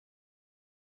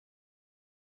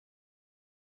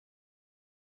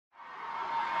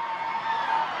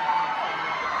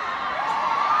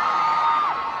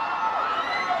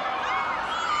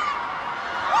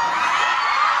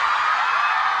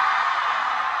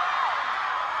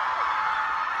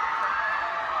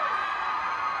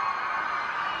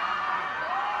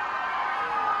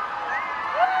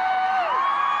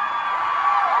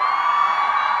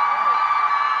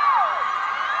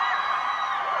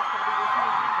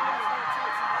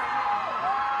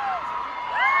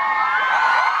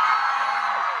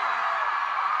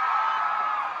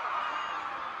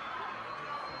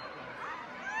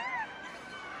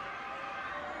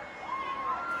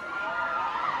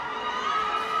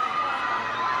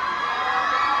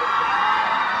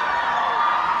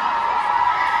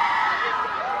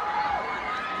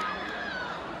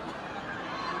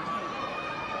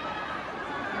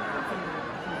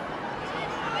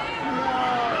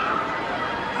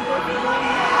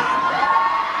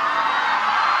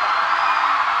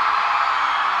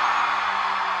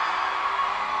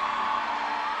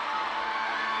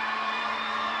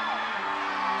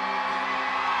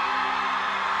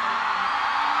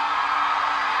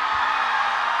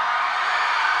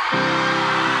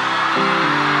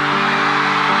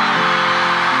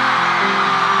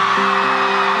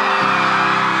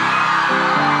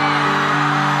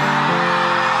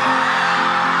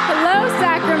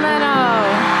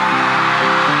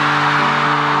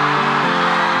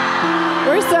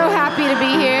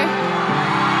be here.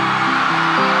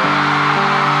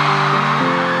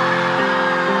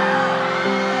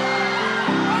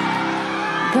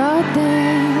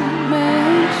 Goddamn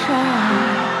man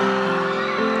child,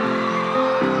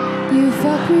 you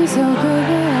fucked me so good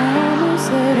that I almost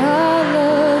said I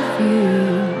love you.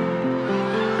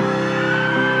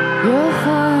 You're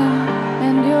fun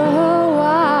and you're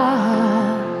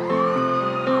wild,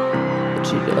 but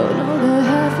you don't know the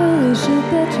half of the shit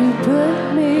that you put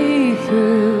me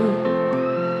through.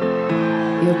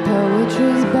 Your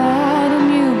poetry's bad and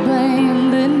you blame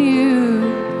the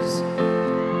news,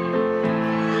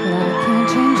 but I can't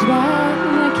change that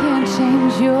and I can't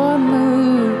change your mood.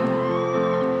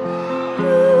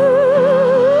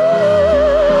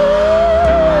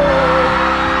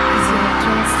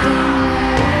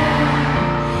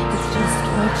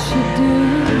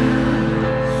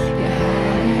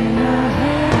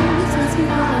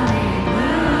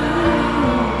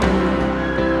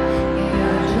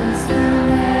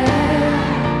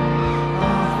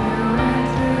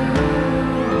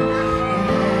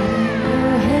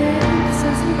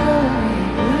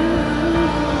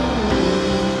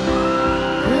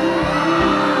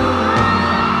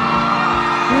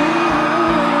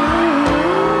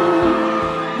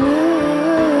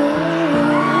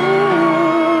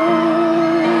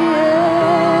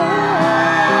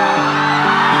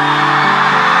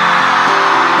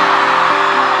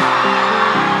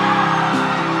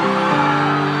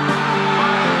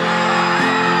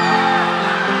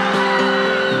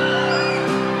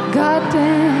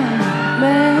 Goddamn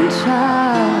man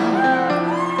child,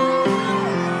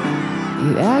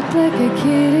 you act like a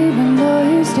kid even though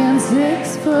you stand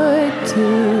 6'2".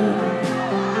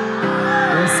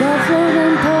 You're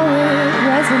self-loathing poet,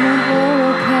 resident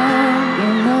hurricane,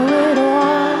 you know it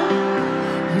all.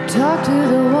 You talk to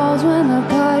the walls when the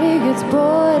party gets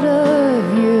bored of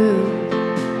you,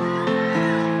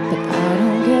 but I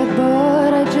don't get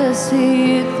bored, I just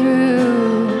see it through.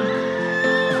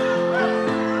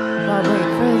 I'll wait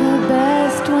for the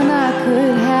best when I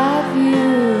could have you.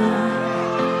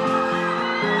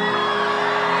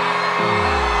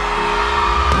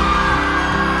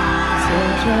 So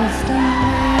just a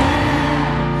man,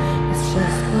 it's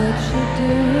just what you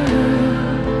do.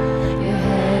 Your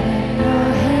head in your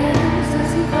hands,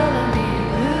 does he color me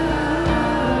blue?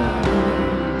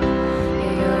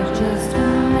 Yeah, you're just a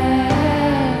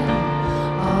man,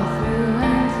 all through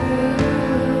and through.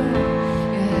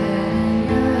 Your head in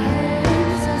your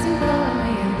hands, does he color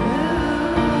me blue?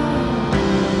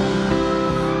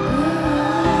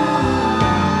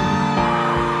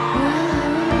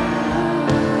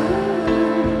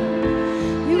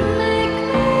 You make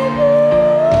me blue.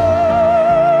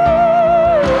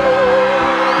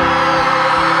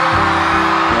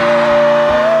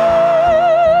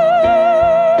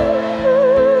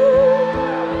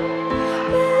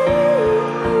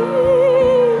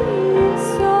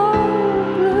 So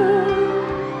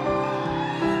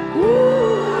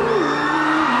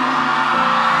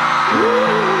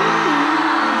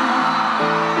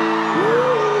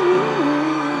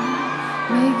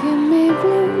making me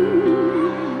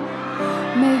blue,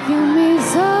 making me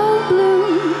so blue,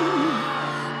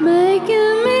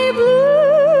 making me blue,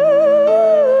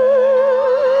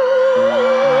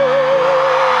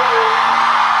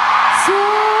 so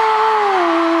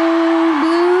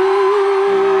blue.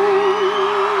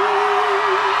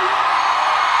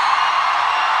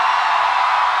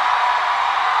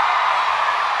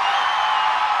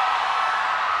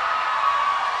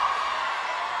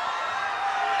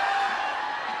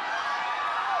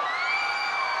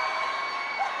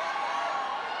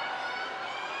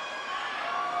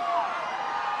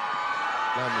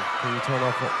 Lana, can you turn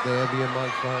off the ambient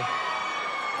mic for her?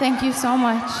 Thank you so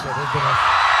much. Yeah, there's been a...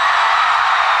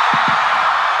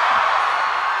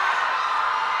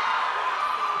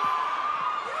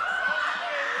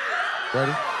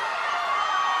 Ready?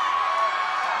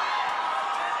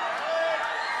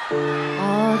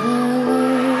 All the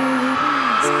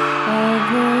ladies of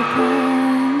the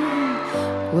canyon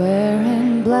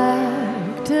wearing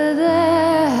black to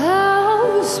their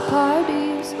house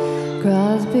parties.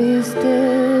 Crosby,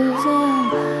 Stills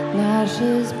and Nash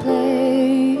is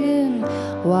playing,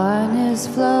 wine is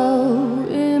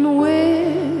flowing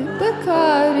with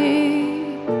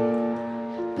Bacardi.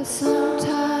 But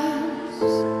sometimes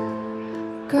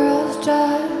girls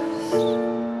just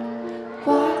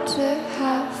want to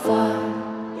have fun.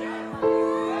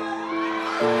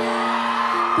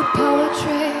 The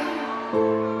poetry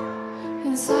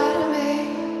inside of me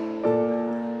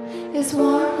is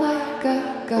warm like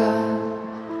a gun.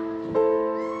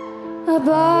 I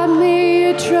bought me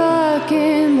a truck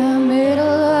in the middle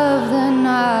of the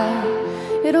night.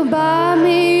 It'll buy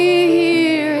me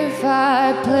here if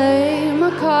I play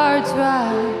my cards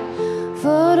right.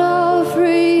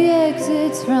 Photo-free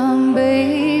exits from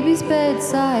baby's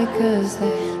bedside, 'cause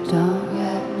they don't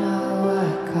yet know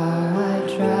what car I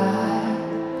drive.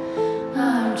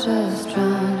 I'm just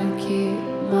trying to keep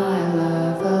my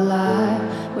love alive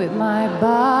with my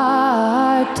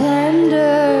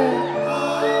bartender.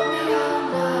 Hold me all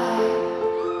night,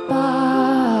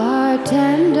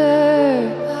 bartender.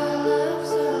 Our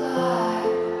love's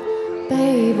alive.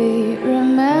 Baby,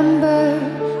 remember,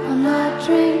 I'm not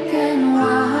drinking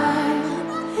wine,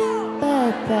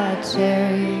 but that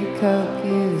cherry Coke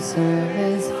you serve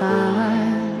is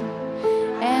fine.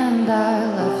 And our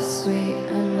love's sweet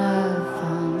enough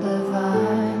on the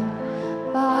vine.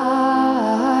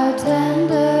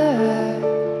 Bartender,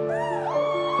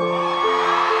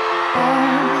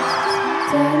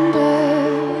 bartender.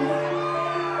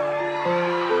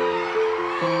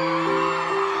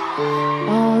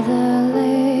 All the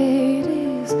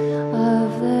ladies of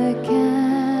the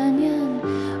canyon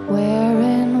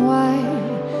wearing white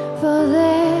for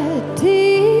their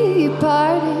tea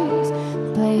parties,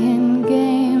 playing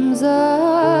games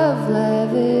of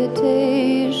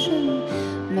levitation,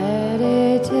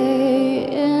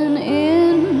 meditating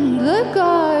in the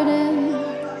garden.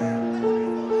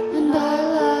 And I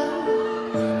love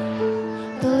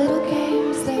the little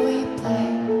games that we play,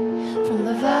 from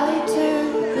the valley to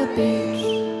the beach.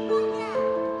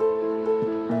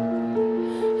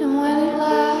 And when at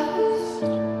last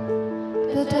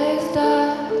the day's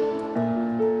done,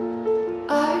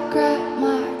 I grab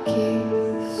my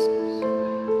keys.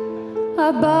 I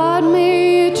bought me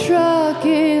a truck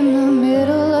in the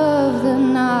middle of the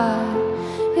night.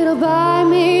 It'll buy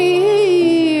me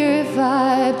here if I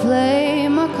play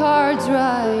my cards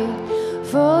right.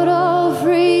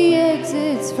 Photo-free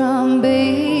exits from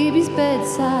baby's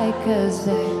bedside, 'cause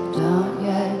they don't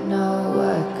yet know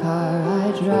what car I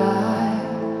drive.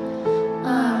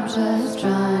 I'm just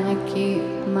trying to keep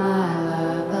my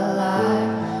love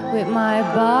alive with my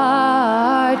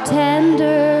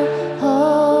bartender.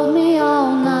 Hold me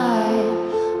all night,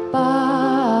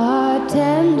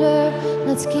 bartender.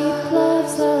 Let's keep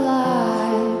loves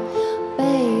alive.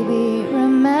 Baby,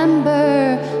 remember,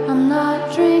 I'm not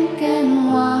drinking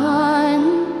wine,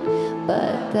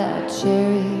 but that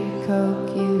cherry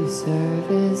Coke you serve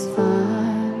is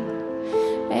fine.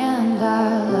 And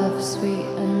our love's sweet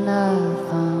enough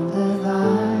on the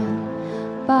vine.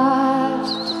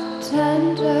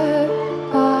 Bartender,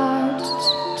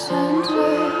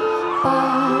 bartender,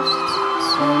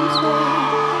 bartender.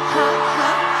 Ha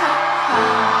ha ha ha.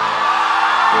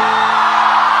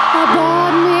 I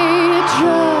bought me a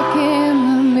truck in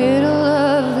the middle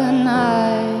of the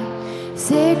night,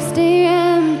 60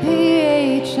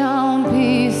 mph on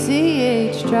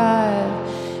PCH Drive,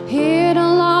 here to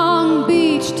Long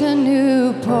Beach to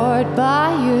Newport by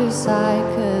your side,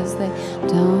 'cause they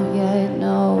don't yet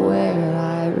know where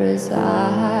I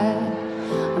reside.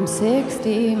 I'm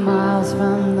 60 miles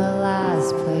from the last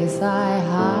place I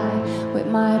hide with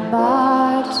my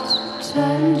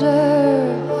bartender.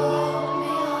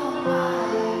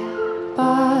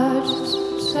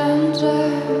 Bartender,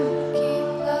 keep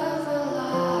love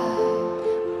alive.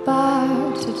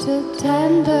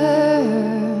 Bartender.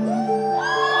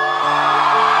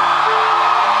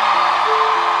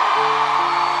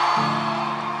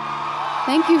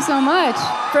 Thank you so much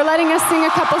for letting us sing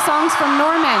a couple songs from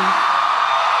Norman.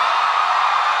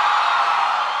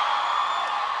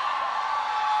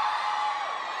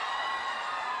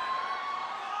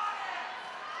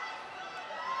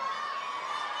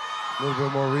 A little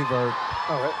bit more reverb.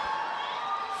 All right.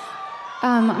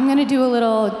 I'm gonna do a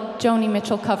little Joni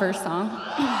Mitchell cover song.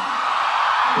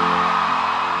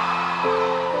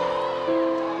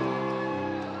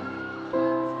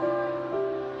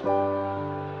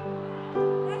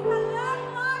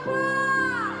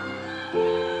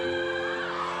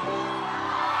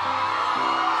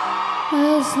 I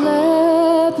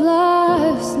slept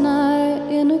last night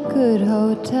in a good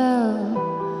hotel.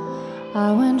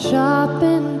 I went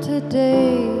shopping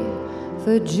today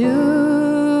for jewels.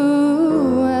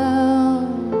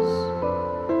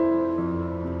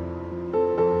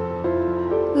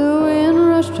 The wind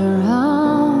rushed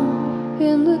around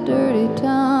in the dirty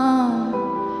town,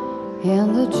 and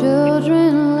the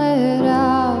children let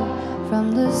out from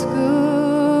the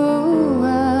schoolhouse.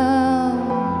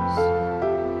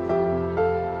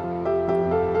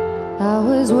 I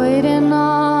was waiting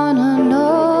on a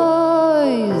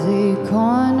noisy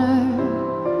corner,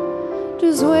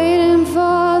 just waiting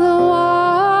for the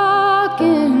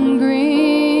walking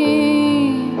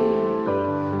green.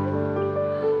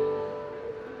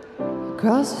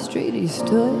 Across the street he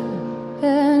stood,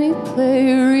 and he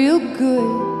played real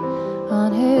good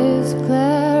on his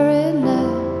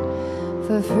clarinet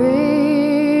for free.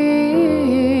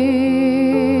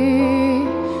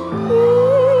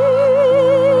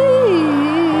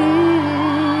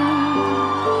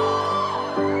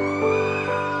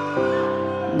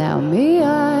 Now me,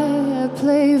 I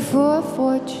play for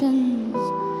fortunes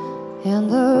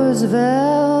and those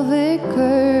velvet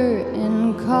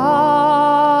curtain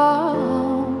calls.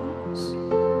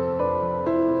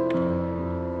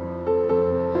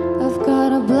 I've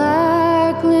got a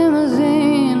black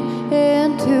limousine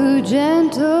and two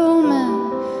gentlemen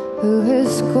who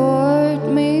escort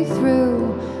me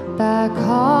through back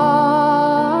halls.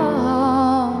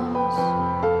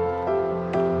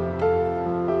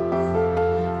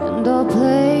 And I'll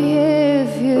play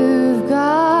if you've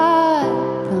got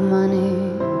the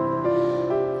money,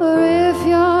 or if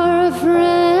you're a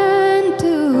friend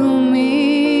to me.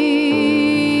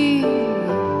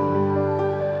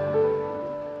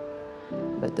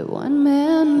 But the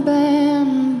one-man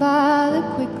band by the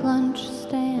quick lunch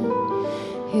stand,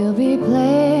 he'll be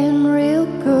playing real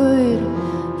good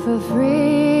for free.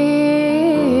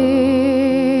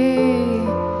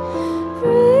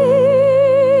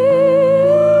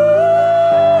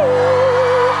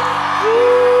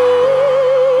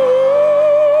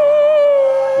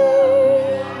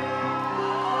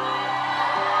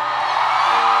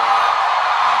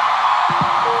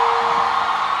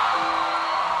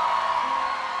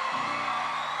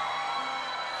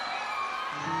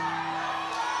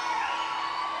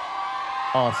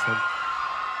 Awesome.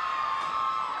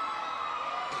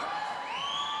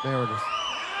 There it is.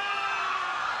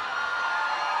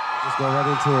 Just go right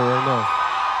into it right now.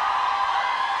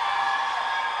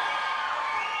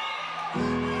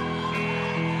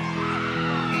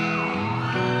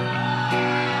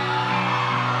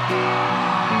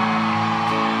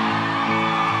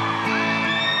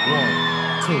 One,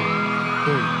 two,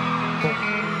 three, four.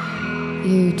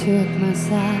 You took my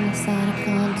sadness out of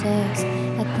context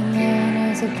at the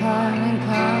Mariners apartment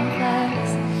complex.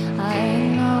 I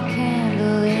ain't no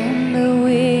candle in the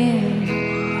wind.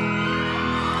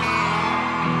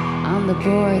 I'm the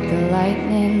board, the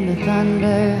lightning, the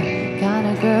thunder, kind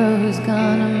of girl who's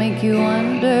gonna make you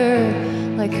wonder,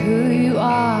 like who you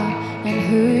are and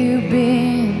who you've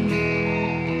been.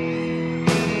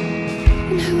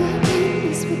 And who I've been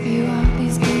is with you on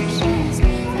these deep shows.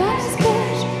 Fast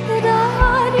bitch, that I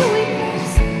hide your weakness.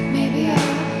 Maybe I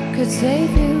could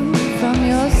save you from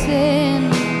your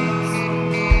sins.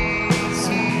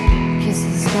 So kiss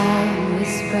the sky and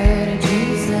whisper to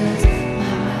Jesus,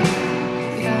 Mama,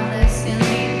 you found this and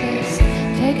need this.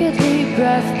 Take a deep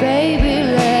breath, baby,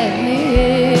 let me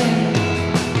in.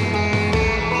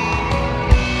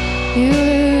 You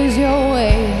lose your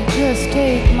way, just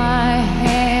take my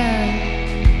hand.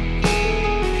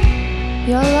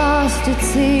 You're lost at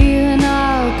sea, then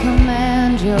I'll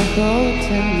command your boat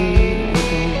to me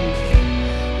again.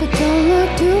 But don't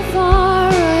look too far,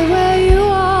 right where you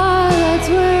are, that's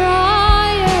where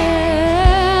I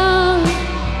am.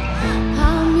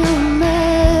 I'm your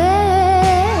man.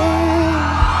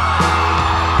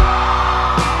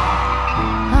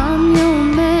 I'm your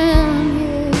man,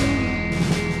 yeah.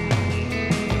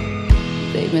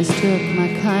 They mistook my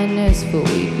kindness for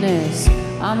weakness.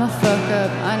 I'm a fuck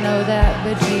up, I know that,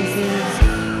 but Jesus,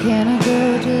 can a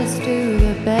girl just do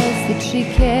the best that she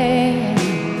can?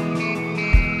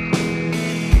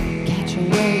 Catch a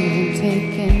wave and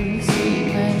take in the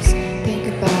sweetness. Think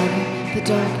about it, the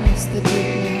darkness, the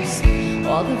deepness,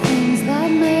 all the things that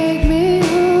make me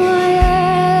who I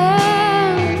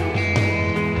am.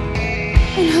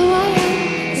 And who I am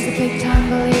is a big time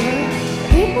believer.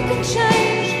 People can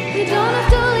change, you don't have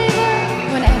to leave her.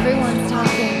 When everyone's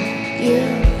talking, you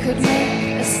could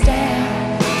make a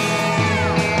stand.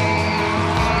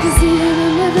 'Cause even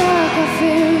in the dark I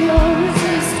feel your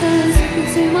resistance. You can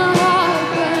see my heart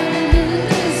burning in the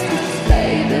distance.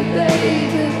 Baby,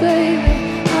 baby, baby,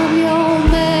 I'm your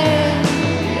man,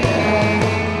 yeah.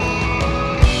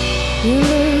 You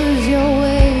lose your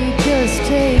way, just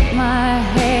take my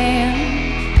hand.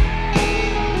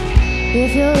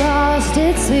 If you're lost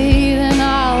at sea, then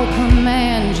I'll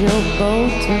command your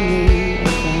boat to me.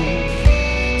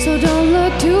 So don't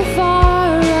look too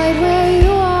far, right where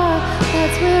you are,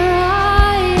 that's where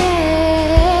I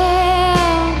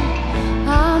am.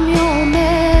 I'm your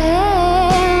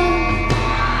man.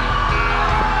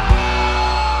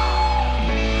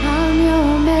 I'm your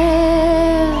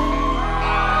man.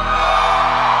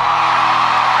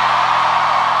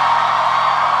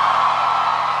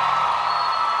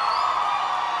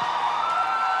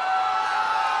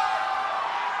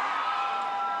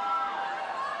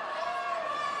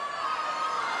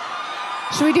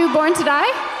 Should we do Born to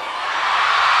Die?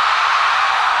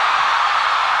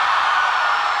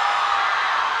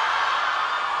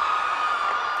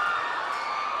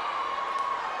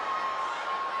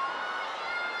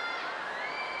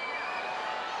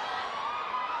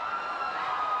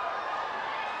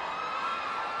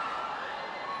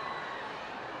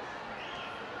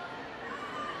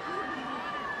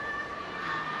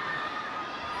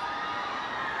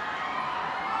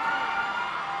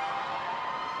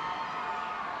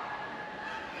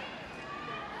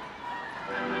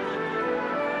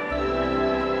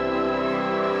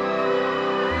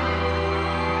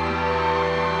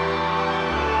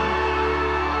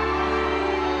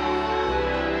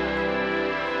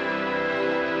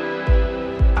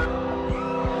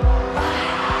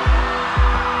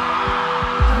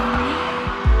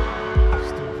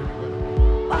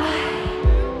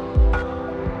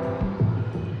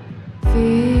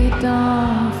 Feet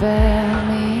don't fail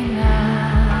me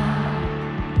now.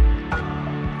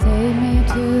 Take me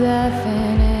to that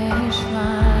finish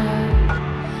line.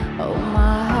 Oh,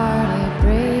 my heart, it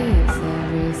breaks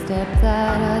every step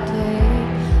that I take.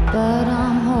 But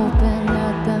I'm hoping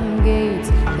at them gates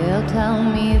they'll tell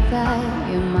me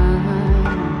that you're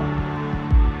mine.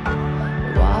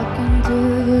 Walking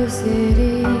through the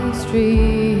city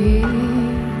streets,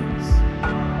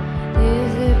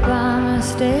 is it by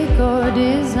mistake or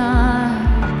design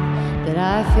that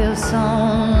I feel so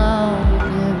alone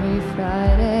every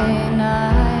Friday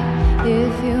night?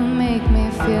 If you make me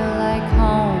feel like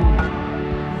home,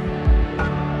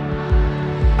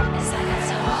 it's like I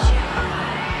told you.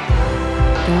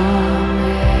 Don't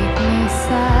make me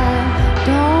sad,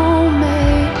 don't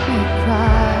make me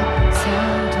cry.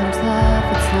 Sometimes life,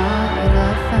 it's not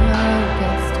enough and the road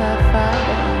gets tough. I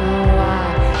don't know why.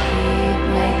 Keep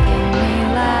making me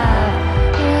laugh.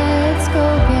 Let's go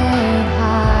get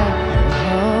high. The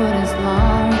road is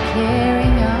long, we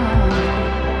carry on.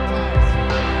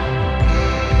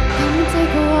 Come and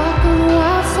take a walk on the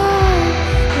wild side.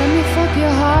 Let me fuck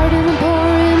your heart in the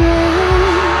pouring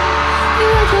rain. You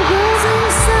like the girls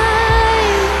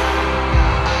inside.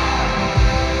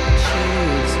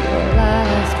 Choose your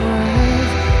last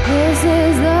words. This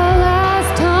is the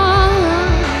last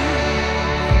time.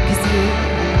 'Cause you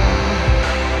and I,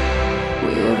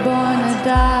 we were born to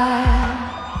die.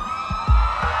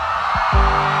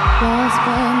 Lost,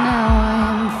 but now I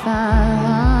am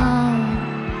found.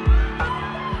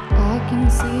 I can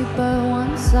see, but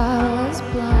once I was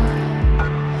blind.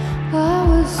 I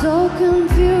was so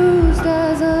confused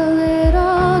as a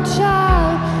little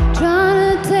child, trying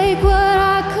to take what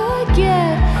I could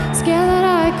get, scared that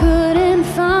I couldn't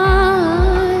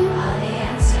find all the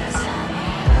answers I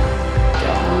need.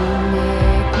 Don't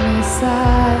make me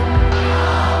sad.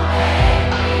 Don't make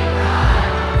me cry.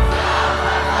 Stop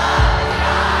my love is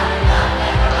not enough.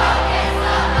 Never broken,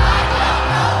 stop, I don't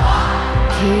know why.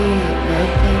 Keep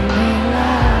making me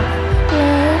laugh.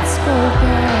 Let's go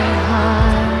get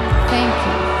high. Thank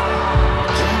you.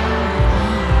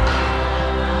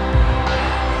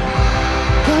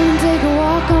 Come and take a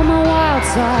walk on my wild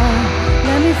side.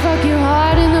 Let me fuck you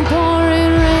hard in the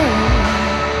pouring rain.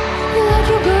 You like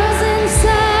your girls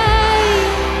inside.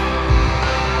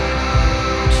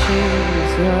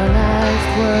 Choose your last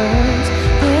words.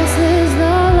 This is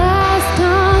the last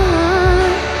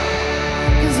time.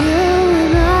 'Cause you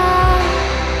and I,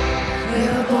 we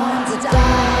were born to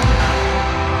die.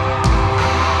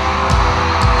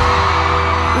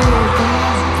 We were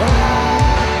born to die.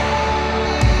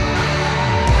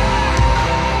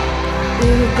 We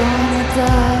were born to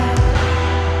die.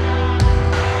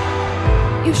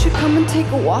 You should come and take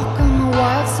a walk on the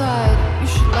wild side. You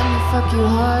should let me fuck you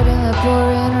hard in the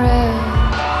pouring rain.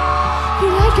 You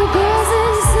like your girls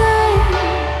inside.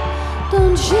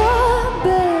 Don't you,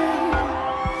 babe?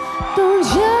 Don't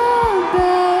you,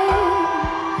 babe?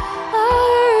 I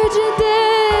heard you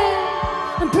did.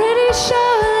 I'm pretty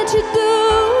sure that you do.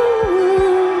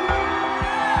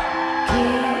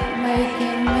 Keep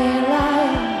making me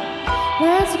laugh.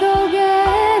 Let's go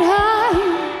get high.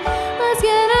 Let's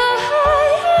get a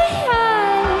high, high,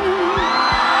 high.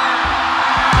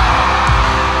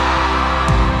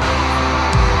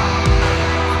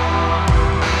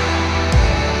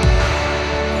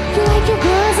 You like your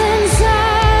girls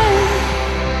inside.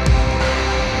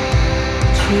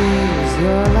 Choose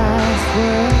your last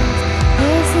words.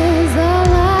 This is the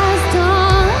last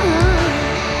time.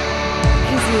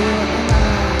 'Cause you and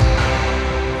I,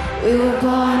 we were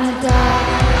born to die.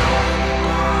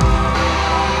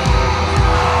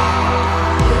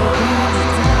 We were born to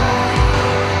die.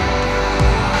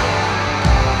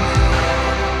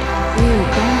 We were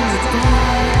born to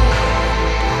die.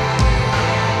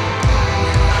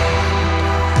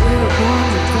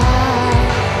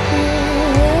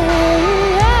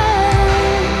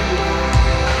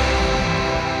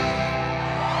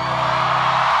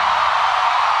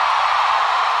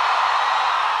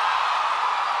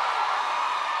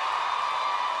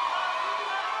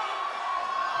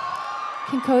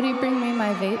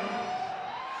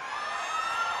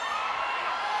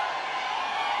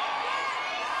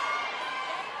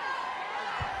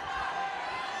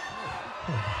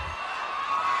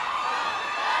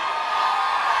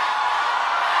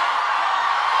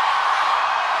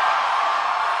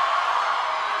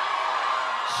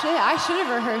 Shit, I should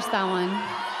have rehearsed that one.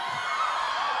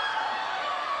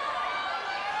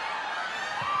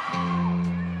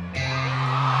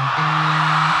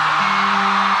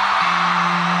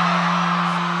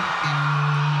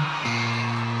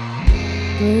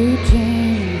 Blue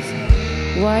jeans,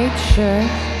 white shirt,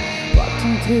 walked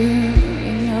into,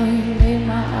 you know, you made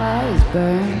my eyes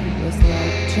burn. It was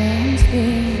like James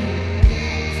Dean,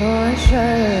 for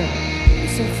sure. You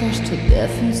so fresh to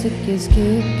death and sick as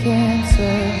kid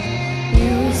cancer.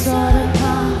 You were sort of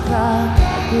punk rock,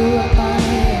 I grew up on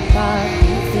hip-hop.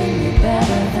 You fit me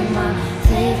better than my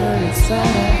favorite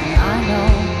sweater, I know.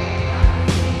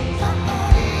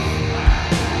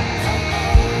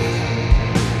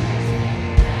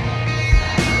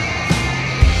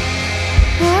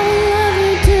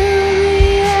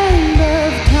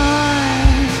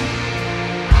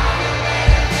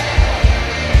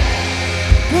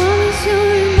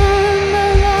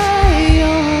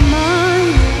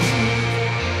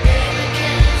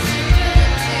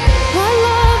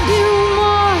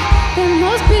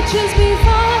 Just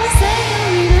before, say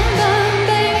you remember,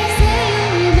 baby, say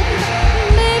you remember,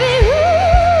 baby,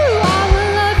 ooh, I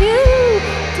will love you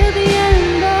till the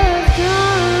end of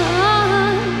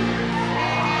time.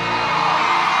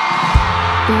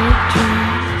 Big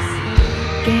dreams,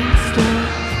 gangster,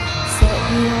 set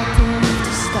you up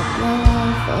to start your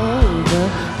life over.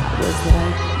 I was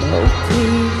like, no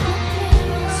please,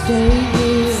 stay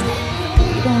here. We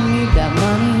don't need that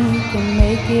money, we can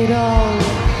make it all.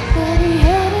 But he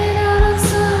had it out on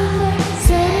Sunday,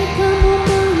 said he'd come on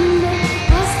Monday.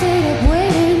 I stayed up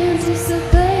waiting,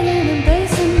 anticipating and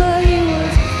pacing, but he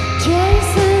was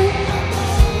chasing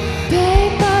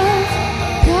papers,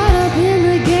 caught up in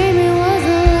the game, it was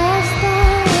the last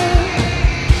time.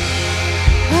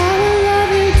 I will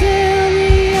love you till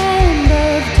the end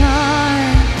of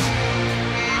time.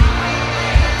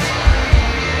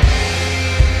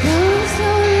 Promise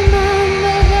you'll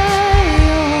remember that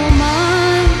you're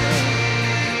mine.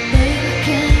 Baby,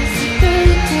 can you see through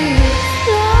the tears?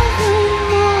 Love you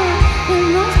more than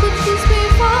most bitches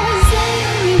before. Say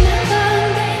you remember,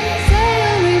 baby, say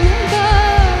you remember.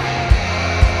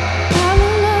 I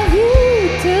will love you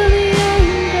till the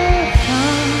end of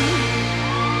time.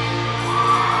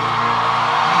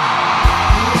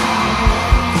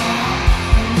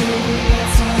 And baby,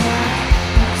 that's alright.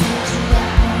 I told you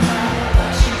that no matter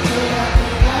what you put up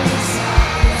with, I was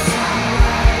sorry. It's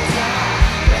alright,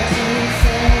 whether you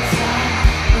feel fine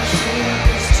or shit up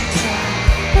is to try.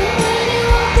 But when you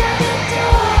walked out the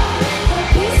door, a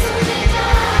piece of me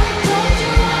died. Told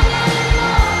you I wanted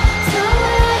more. It's not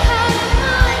what I had in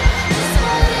mind. Just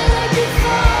wanted like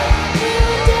before. We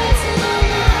were dancing all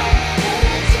night, and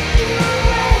I took you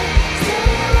away. Still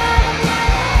you're out of my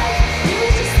life. You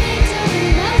just need to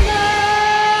remember.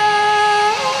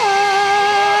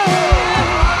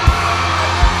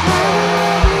 I will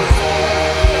love you till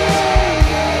the end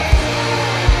of time.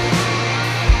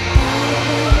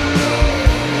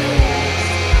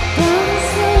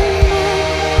 Promise you'll remember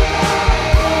that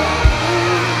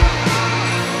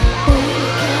baby,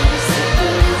 can you see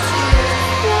through the tears?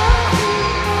 Love you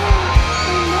more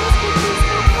than most bitches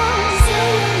before. Say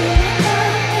you remember,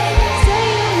 baby, say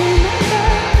you remember,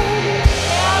 baby.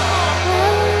 I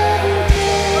will love you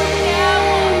till the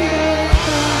end of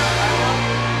time.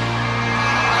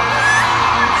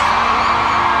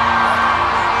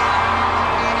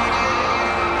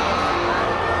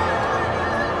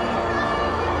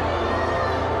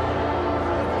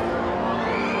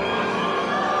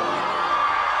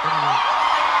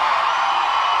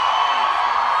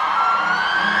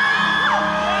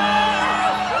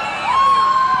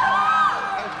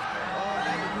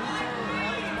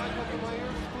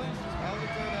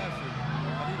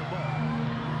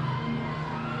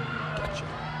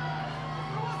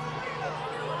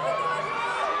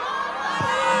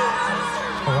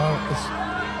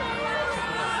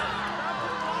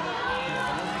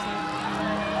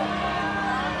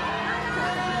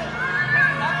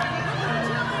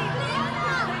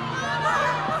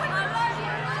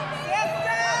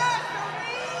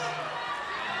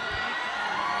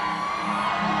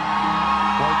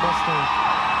 White Mustang.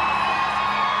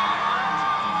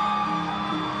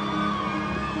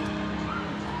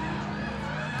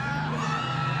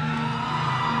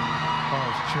 Oh,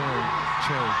 it's cherry.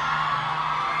 Cherry.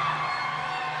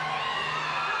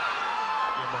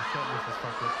 Yeah, my set list is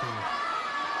fucked up too.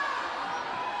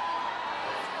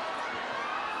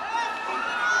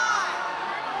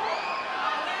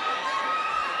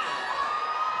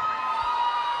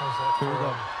 How's that? Here we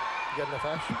go. You got enough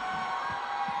ash?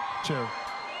 Cherry.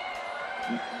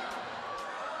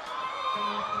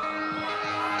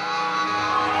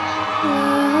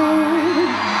 Love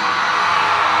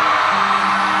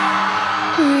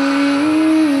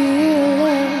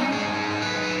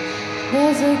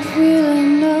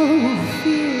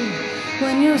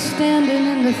standing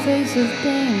in the face of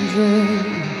danger,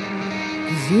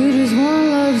 'cause you just want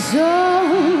love so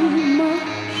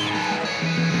much.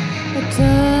 A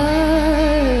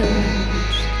touch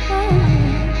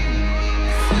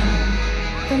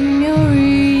from your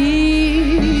real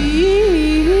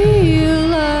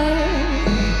love.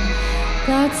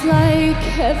 That's like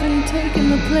heaven taking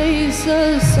the place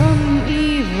of some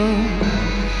evil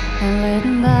and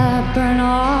letting that burn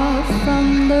off from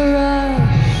the rush.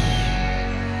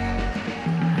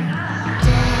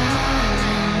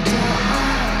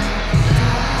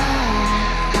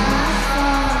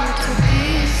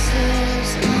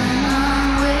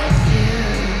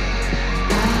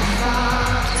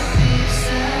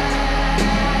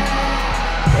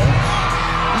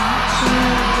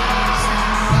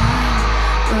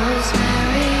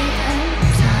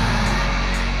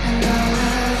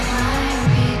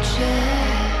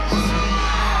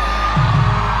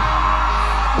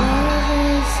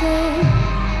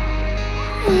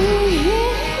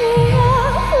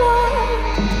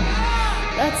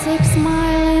 That's like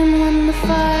smiling when the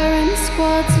firing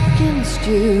squad's against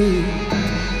you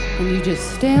and you just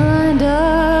stay lined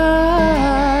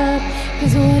up.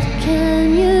 'Cause what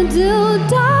can you do,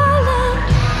 darling?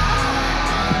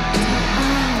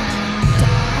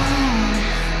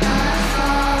 I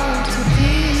fall to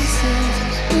pieces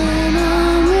when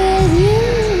I'm with you.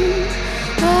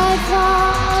 I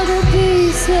fall to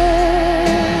pieces.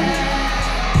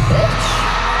 Bitch,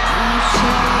 I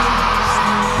chase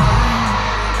the wine,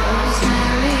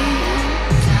 rosemary and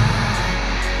thyme,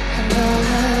 and all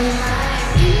of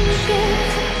can you get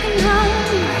fucking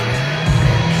hallelujah?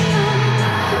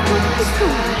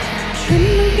 Can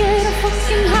you get a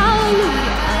fucking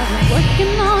hallelujah? I've been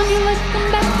working on you like I'm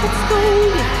back at school.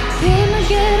 Can I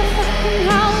get a fucking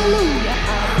hallelujah?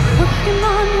 I've been working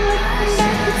on you like I'm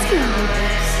back at school.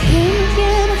 Can I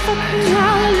get a fucking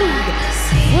hallelujah?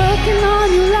 Working on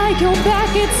you like you're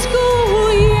back at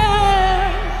school, yeah.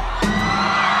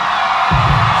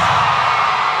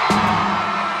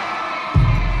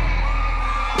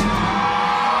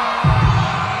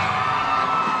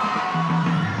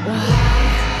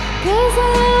 Cause I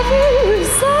love you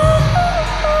so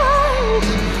much,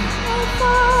 I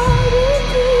fall to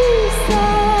pieces.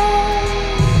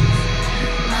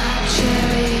 My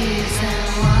cherries and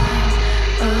wine,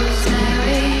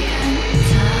 rosemary and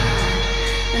thyme,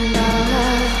 and all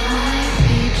of my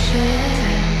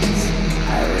peaches.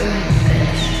 I ruined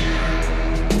fish,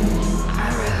 I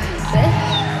ruined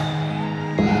fish.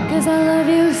 'Cause I love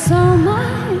you so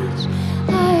much,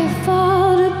 I fall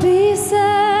to pieces.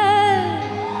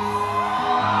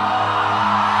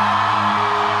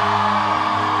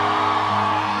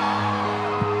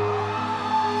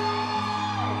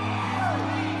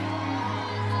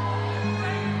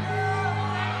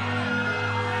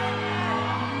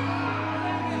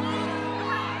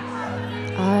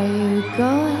 Are you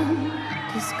going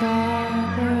to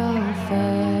Scarborough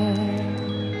Fair?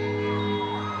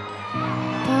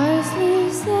 Parsley,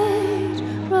 sage,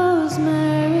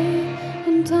 rosemary,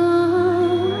 and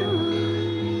thyme.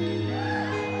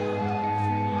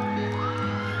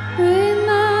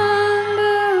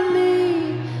 Remember me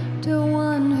to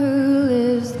one who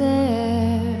lives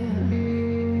there,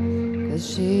 'cause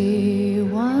she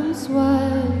once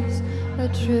was a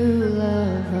true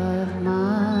love of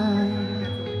mine.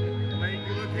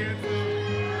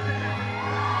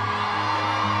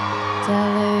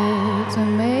 Tell her to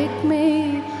make me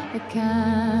a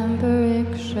cambric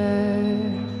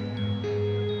shirt.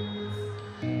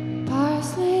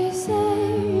 Parsley,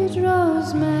 sage,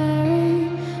 rosemary,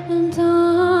 and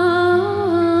thyme.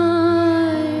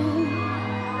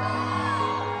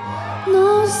 No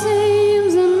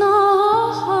seams and no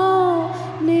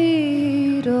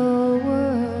needlework,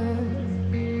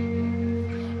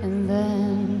 and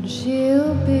then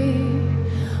she'll be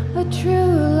a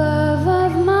true love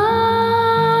of mine.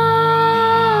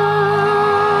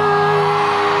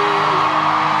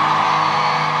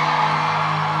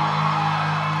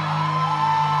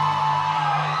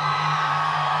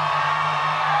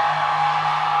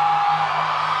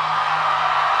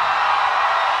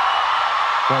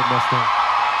 White Mustang.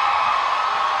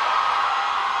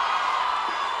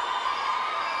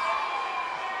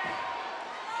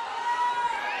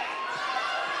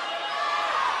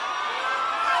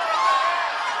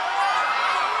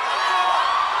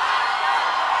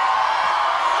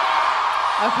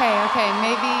 Okay,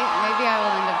 maybe I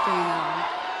will end up doing that one.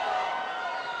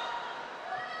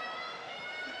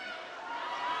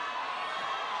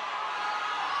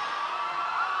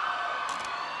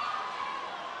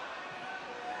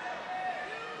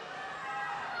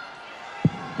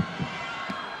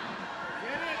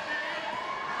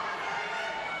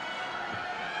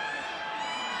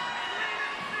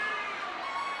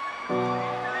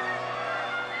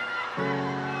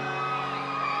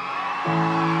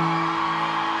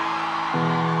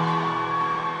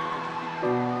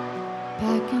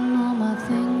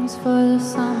 plans for the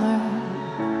summer.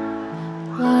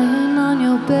 Lying on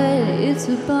your bed, it's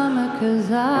a bummer,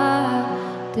 'cause I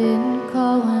didn't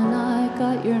call when I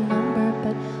got your number,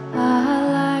 but I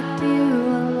liked you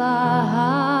a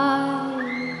lot.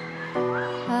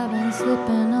 I've been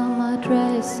slipping on my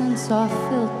dress and soft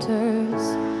filters.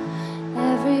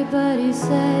 Everybody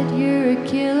said you're a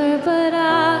killer, but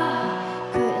I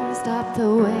couldn't stop the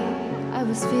way I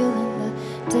was feeling the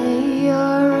day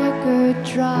your record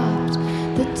dropped,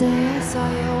 the day I saw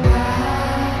your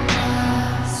white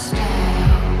Mustang,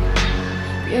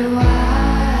 your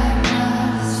white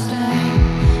Mustang,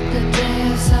 the day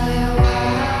I saw your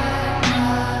white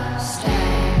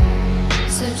Mustang,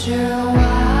 said you're a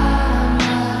white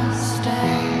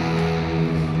Mustang.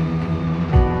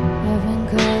 I've been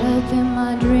caught up in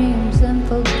my dreams and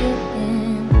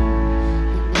forgetting,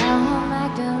 and now I'm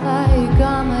acting like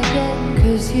Armageddon,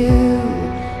 'cause you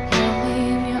held me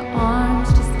in your arms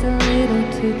just a little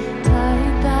too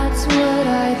tight. That's what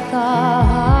I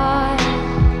thought.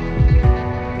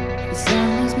 The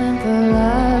summer's meant for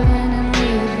loving and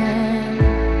leaving.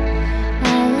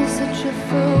 I was such a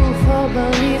fool for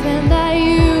believing that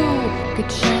you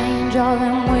could change all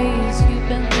them ways you've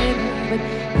been living, but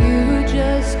you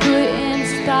just couldn't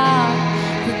stop.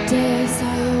 The day I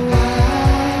saw your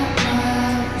white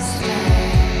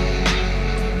Mustang,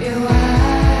 your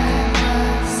white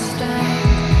Mustang,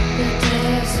 the day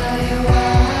I saw your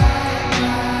white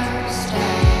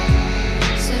Mustang,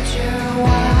 said you're a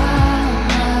white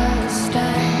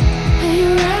Mustang, and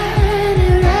you're riding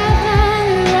it, riding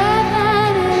it,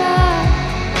 riding it out,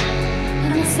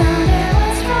 and the Sunday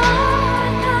was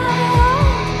right now,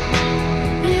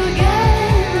 and you were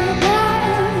getting the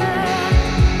bottom.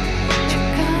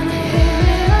 You're gonna hit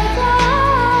me like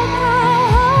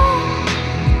lightning.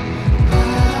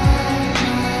 White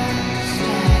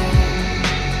Mustang,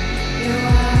 your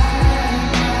white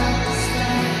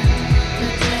Mustang, the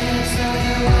day I saw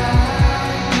your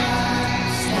white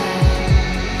Mustang,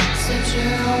 said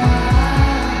you're a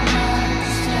white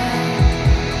Mustang.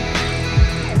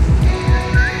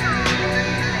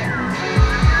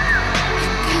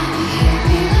 You're gonna hit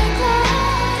me like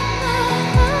lightning.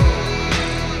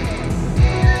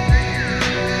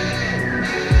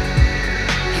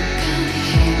 You're gonna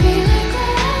hit me like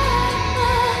lightning.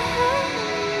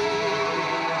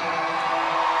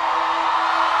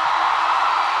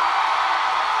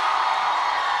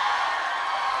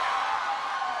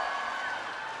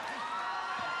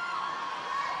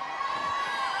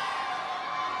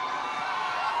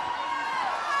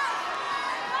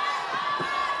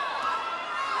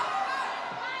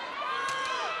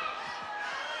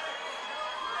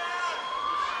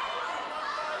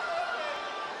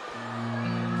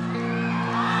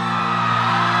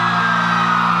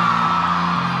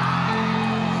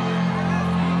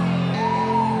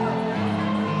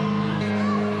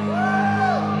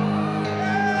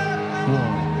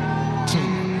 One, two,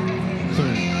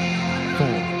 three,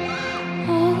 four.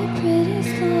 All the pretty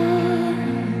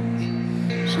stars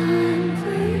shine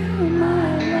for you, my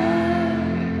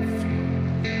love.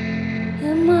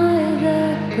 Am I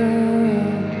that girl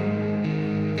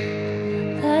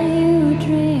that you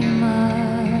dream of?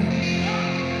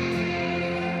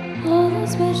 All the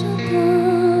special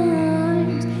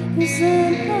times you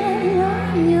said that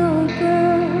I'm your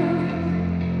girl,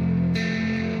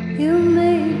 you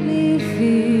made me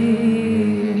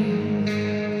feel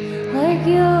like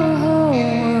your whole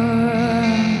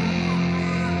world.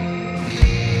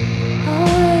 I'll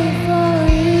wait for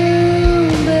you,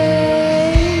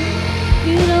 babe.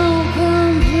 You don't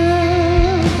come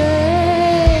through,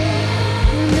 babe.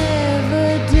 You never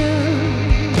do,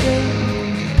 babe.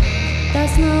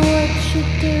 That's not what you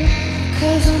do.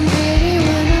 'Cause I'm pretty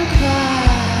when I cry.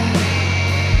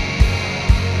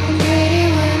 I'm pretty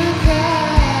when I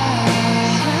cry.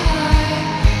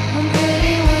 I'm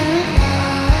pretty when I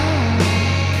cry.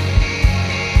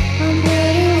 I'm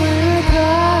pretty when I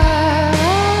cry.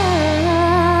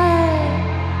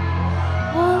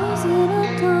 All those little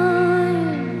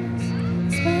times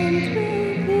spent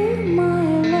with you, my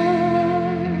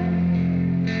love,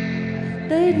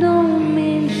 they don't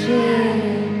mean shit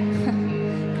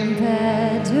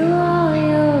compared to all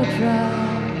your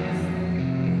tries.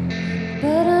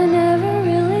 But I never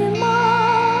really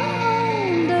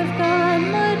mind. I've got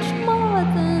much more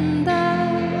than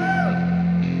that,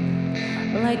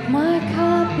 like my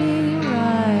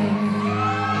copyright.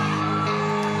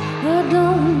 I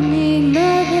don't need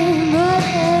nothing but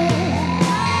that.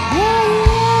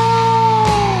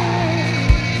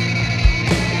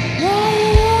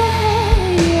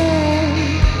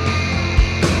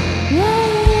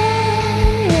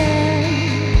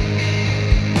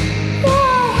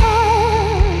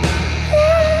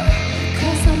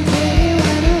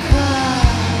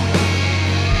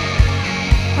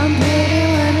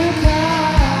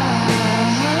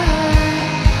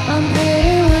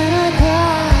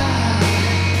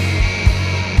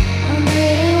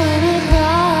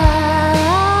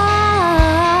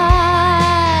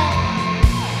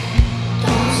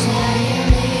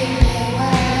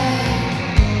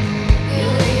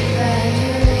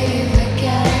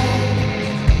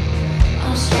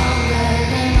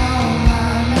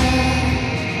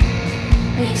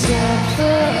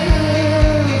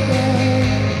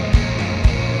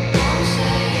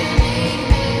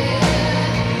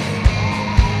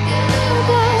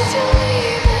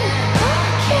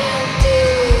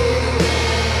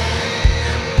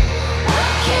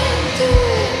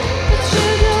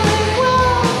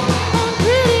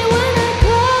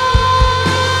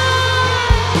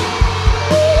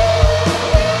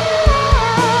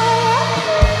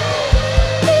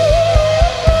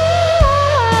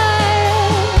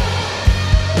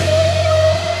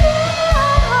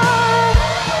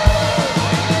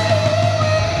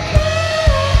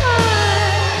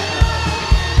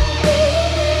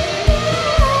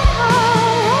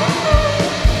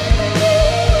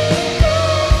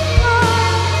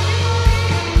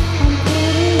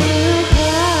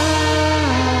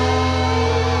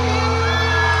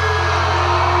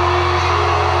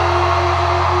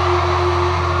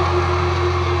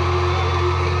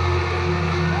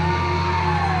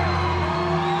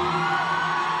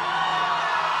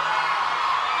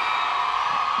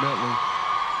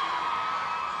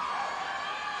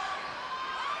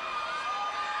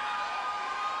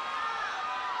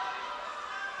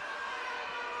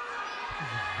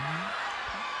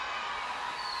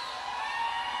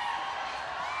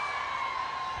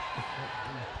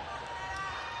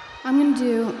 I'm going to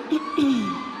do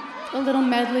a little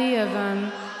medley of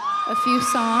a few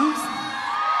songs.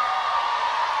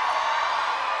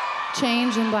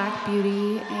 Change and Black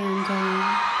Beauty and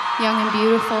Young and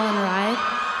Beautiful and Ride.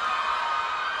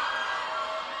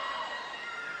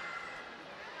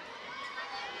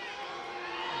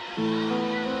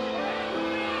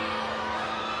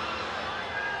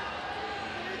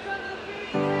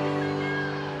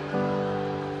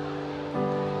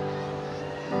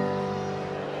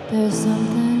 There's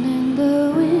something in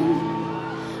the wind,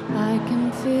 I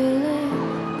can feel it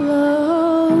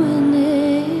blowing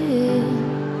in.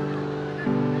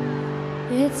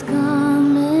 It's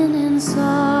coming in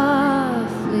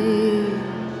softly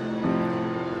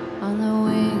on the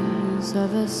wings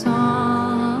of a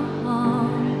song.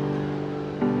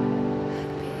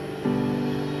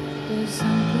 There's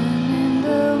something in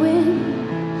the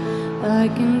wind, I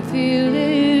can feel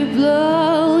it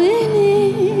blowing in.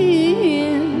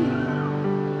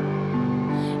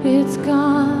 It's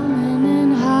coming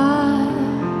in high,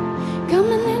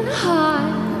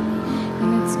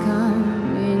 and it's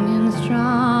coming in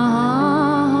strong.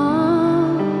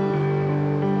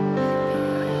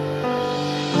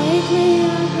 Lately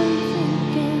I've been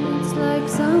thinking it's like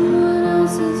someone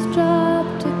else's job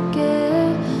to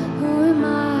care. Who am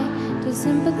I to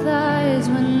sympathize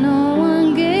when no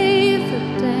one gave a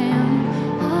damn?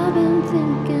 I've been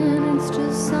thinking it's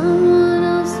just someone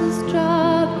else's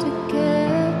job to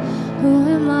care. Who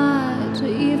am I to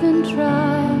even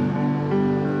try?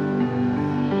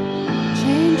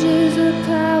 Change is a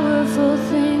powerful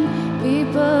thing.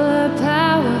 People are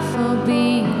powerful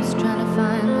beings trying to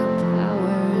find the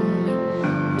power in me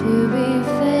to be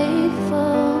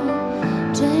faithful.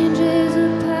 Change is a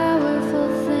powerful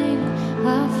thing. I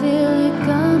feel it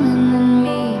coming in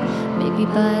me. Maybe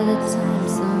by the time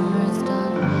summer's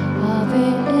done, I'll be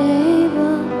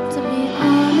able to be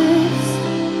honest,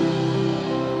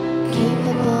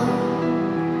 capable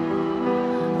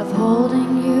of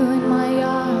holding you in my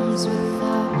arms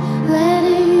without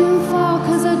letting you fall.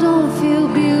 'Cause I don't feel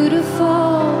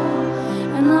beautiful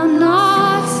and I'm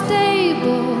not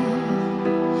stable,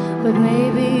 but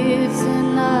maybe it's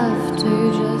enough to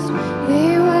just be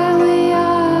where we are.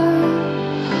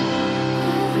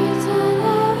 Every time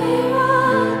that we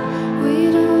run, we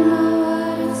don't know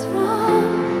what it's from.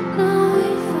 Now we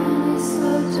finally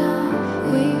slow down,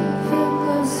 we feel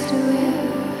close to you.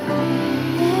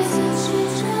 There's a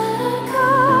change gonna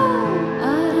come.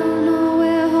 I don't know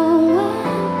where or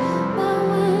when, but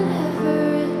whenever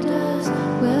it does,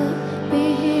 we'll be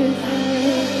here for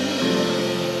it.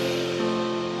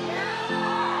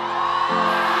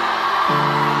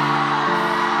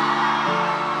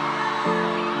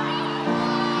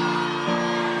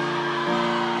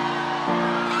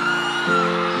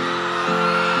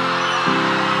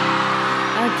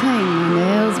 I paint my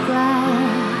nails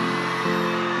black,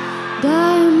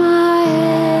 dye my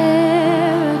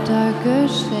hair a darker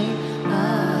shade of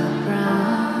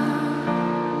brown.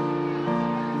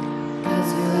 'Cause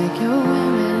you like your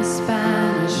women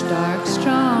Spanish, dark,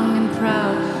 strong and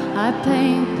proud. I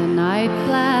paint the night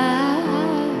black,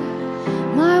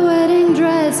 my wedding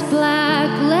dress black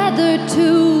leather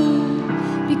too,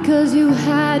 because you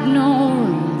had no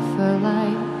room for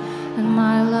light and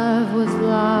my love was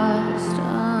lost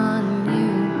on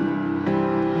you.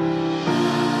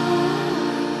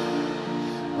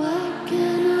 What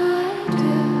can I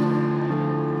do?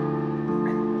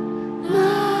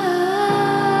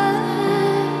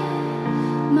 Nothing,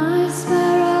 my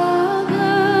sparrow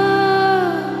girl.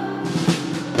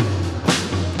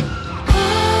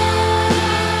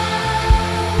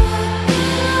 What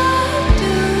can I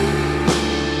do?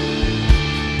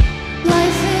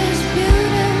 Life is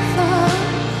beautiful,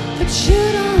 but you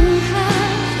don't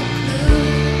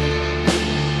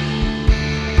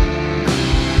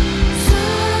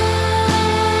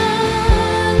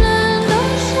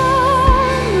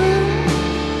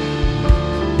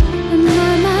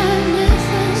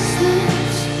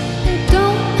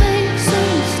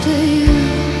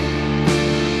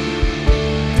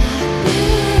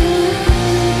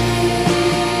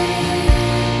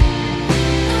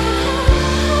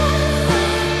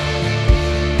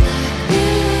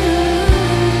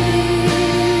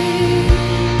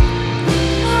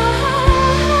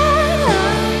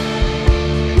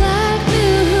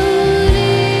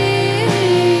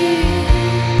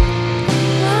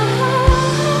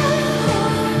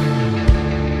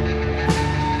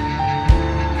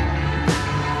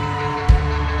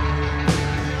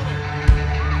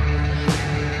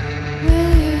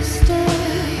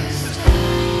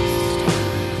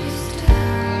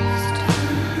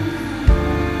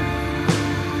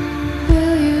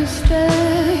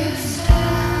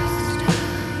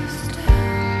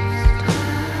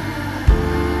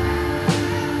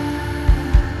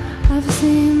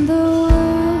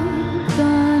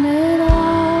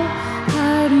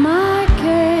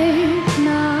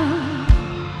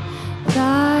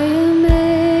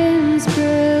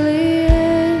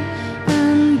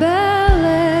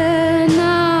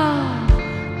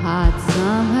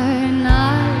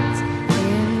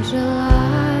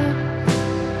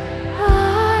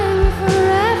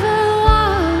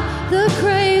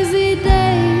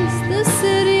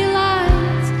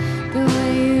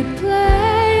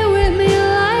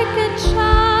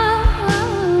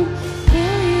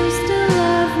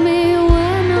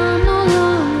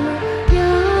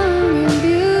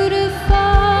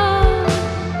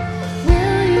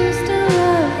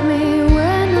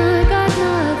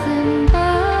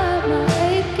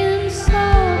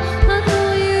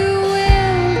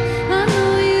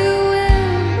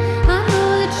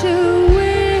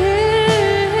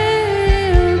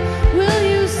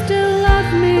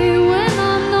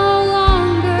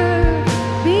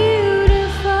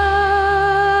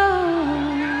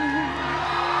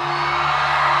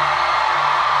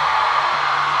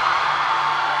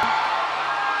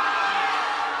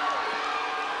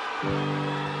I've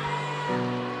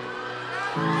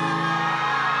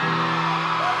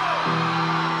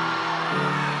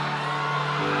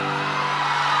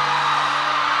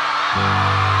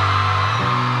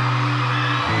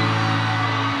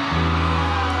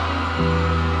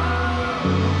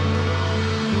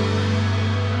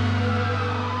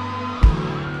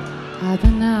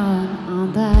been out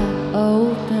on that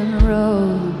open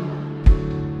road,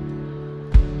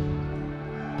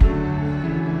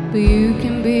 but you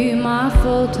can be my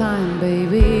full-time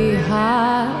baby,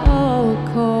 hot or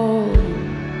cold.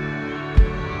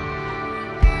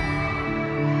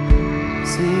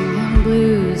 Singing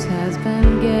blues has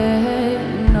been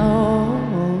getting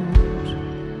old,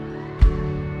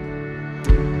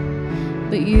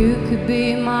 but you could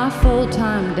be my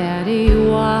full-time daddy,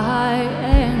 white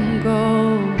and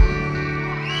gold.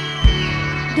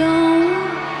 Don't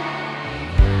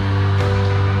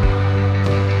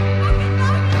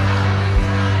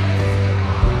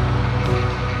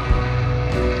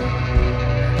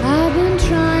I've been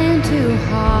trying too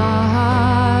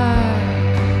hard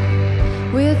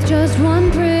with just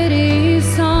one pretty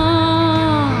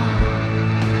song.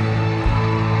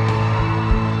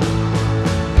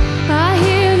 I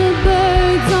hear the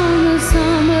birds on the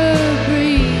summer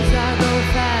breeze. I go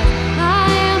fast, I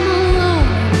am alone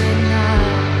at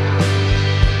midnight.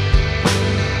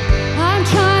 I'm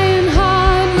trying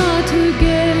hard not to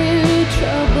get into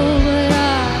trouble, but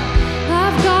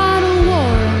I've got a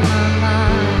war in my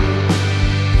mind.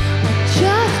 I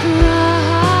just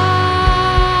ride,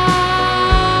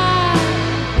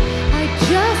 I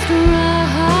just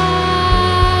ride,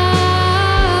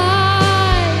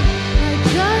 I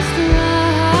just ride.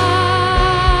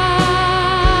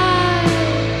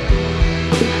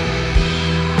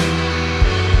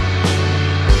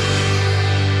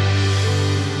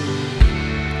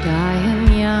 Dying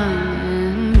young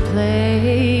and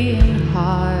playing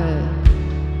hard.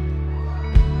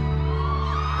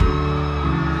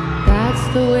 That's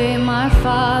the way my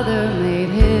father made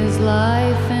his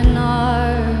life an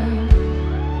art.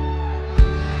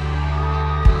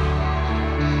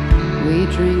 We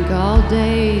drink all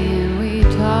day and we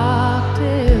talk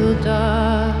till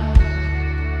dark,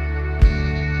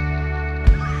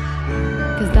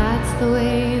 'cause that's the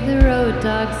way the road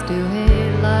dogs do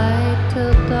it, light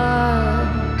till dark.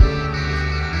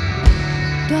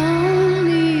 Don't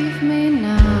leave me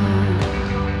now,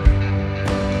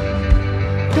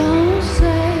 don't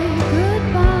say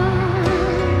goodbye,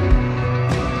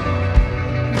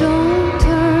 don't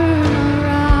turn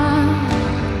around,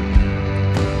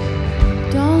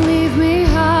 don't leave me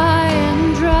high and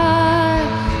dry.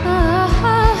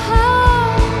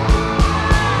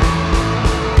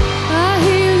 I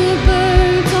hear the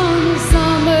birds on the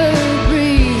summer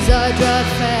breeze. I drive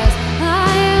fast,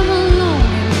 I am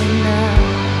alone at midnight.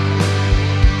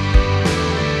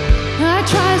 I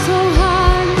try so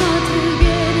hard not to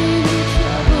get into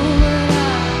trouble, but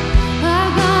I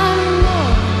got a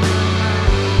war in my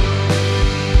mind.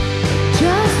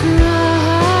 Just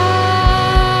ride,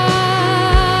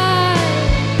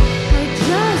 I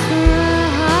just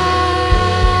ride,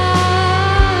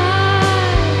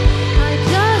 I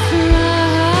just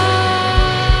ride,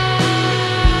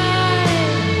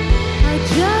 I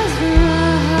just ride.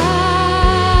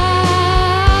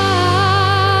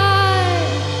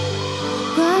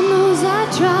 God knows I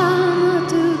try not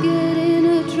to get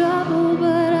into trouble,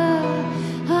 but I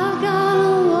got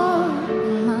a war in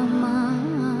my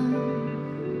mind.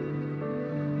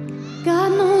 God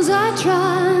knows I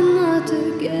try not to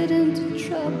get into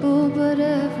trouble, but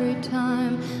every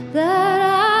time that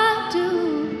I do,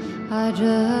 I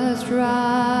just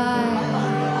ride.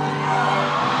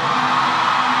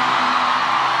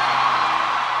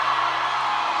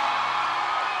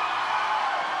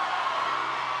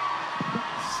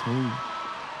 Sweet.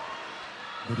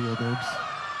 Video games.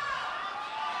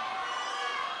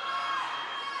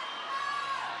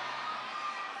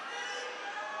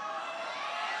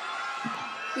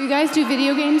 You guys do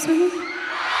video games with me?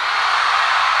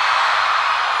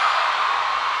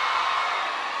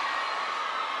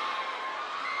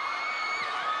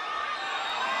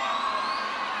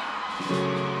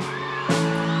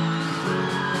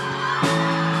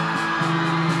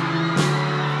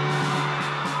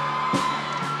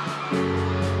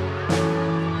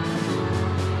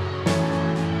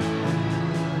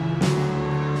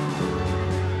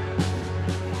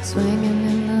 Swinging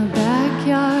in the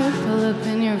backyard, pull up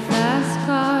in your fast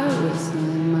car,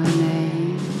 whistling my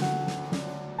name.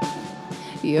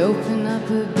 You open up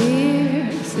a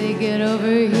beer, say get over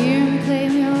here and play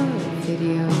your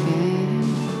video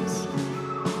games.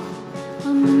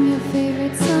 I'm in your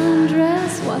favorite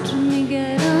sundress, watching me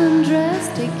get undressed.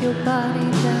 your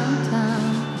body downtown.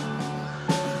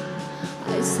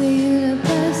 I say you're the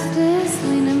bestest,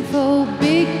 leaning for a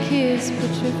big kiss.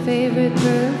 Put your favorite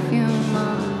perfume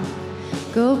on,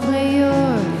 go play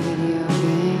your video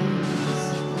games.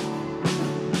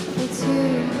 It's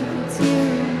you,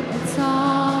 it's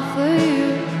all for you.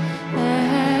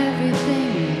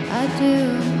 Everything I do,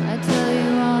 I tell you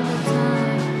all the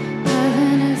time.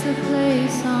 Heaven is a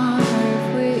place on earth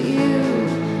with you.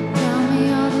 Tell me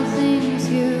all the things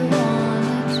you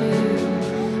wanna do.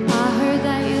 I heard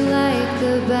that you like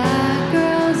the bad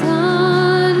girls,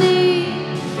 honey.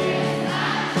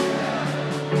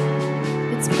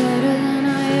 It's better than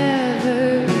I ever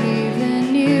even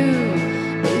knew.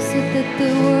 They said that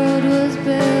the world was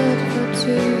built for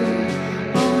two.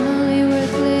 Only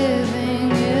worth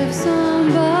living if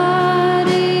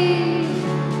somebody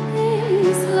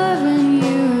is loving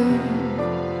you.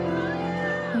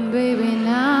 And baby,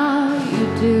 now you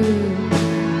do.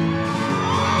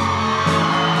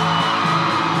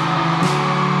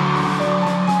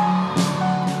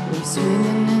 We're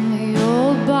swinging in the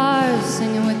old bars,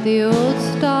 singing with the old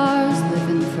stars,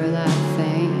 living for that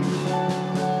fame.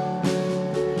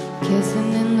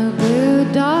 Kissing in the blue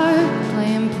dark,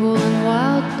 playing pool and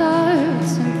wild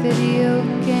darts and video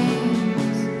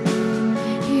games.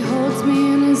 He holds me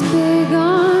in his big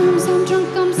arms. I'm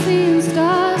drunk, I'm seeing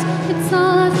stars. It's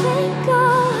all I think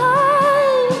I'll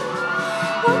hide.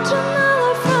 Watching all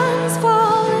our friends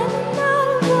fall in and out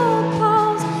of wall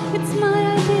calls. It's my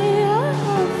idea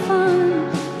of fun,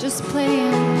 just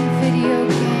playing video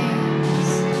games.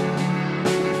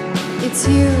 It's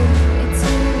you,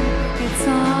 it's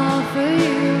all for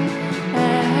you.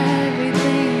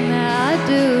 Everything that I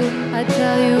do, I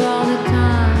tell you all the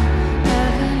time.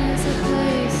 Heaven is a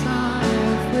place on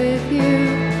earth with you.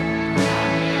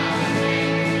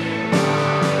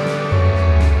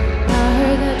 I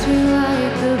heard that you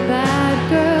like the bad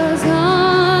girls,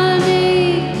 honey.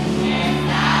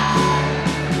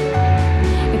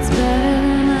 It's better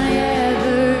than I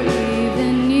ever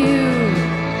even knew.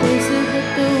 They said that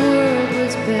the world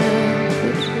was built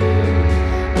for two.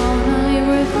 Only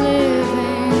worth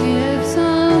living if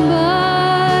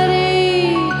somebody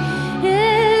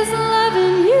is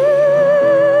loving you.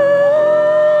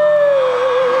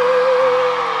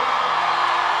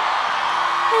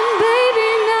 And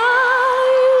baby, now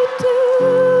you do.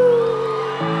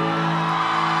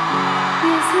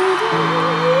 Yes, you do.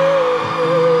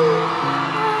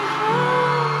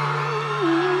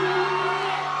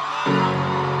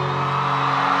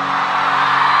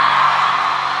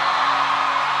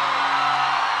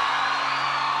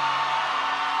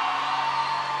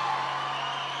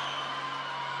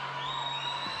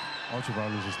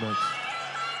 Ultraviolet is next.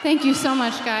 Thank you so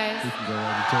much, guys. You can go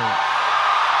on and tell.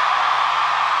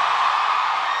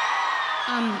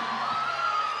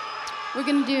 We're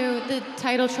gonna do the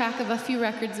title track of a few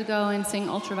records ago and sing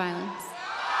Ultraviolence.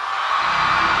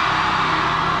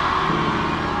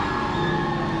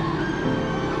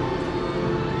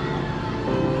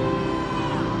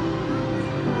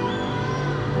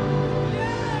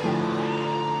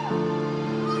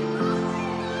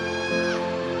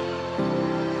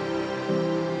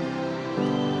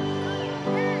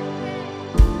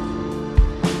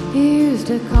 He used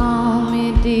to call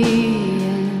me D,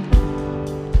 and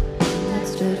that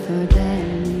stood for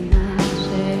Danny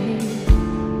Nightshade.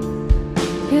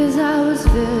 'Cause I was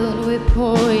filled with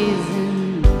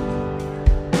poison,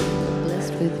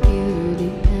 blessed with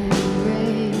beauty and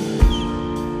rage.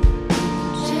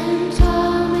 Jim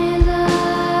told me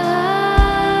that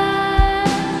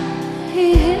he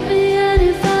hit me and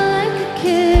it felt like a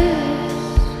kiss.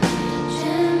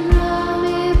 Jim brought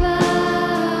me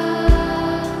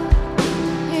back.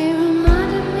 He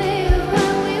reminded me of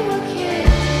when we were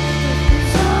kids. With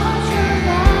his ultraviolence,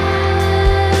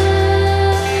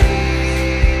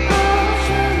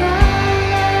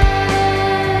 ultraviolence.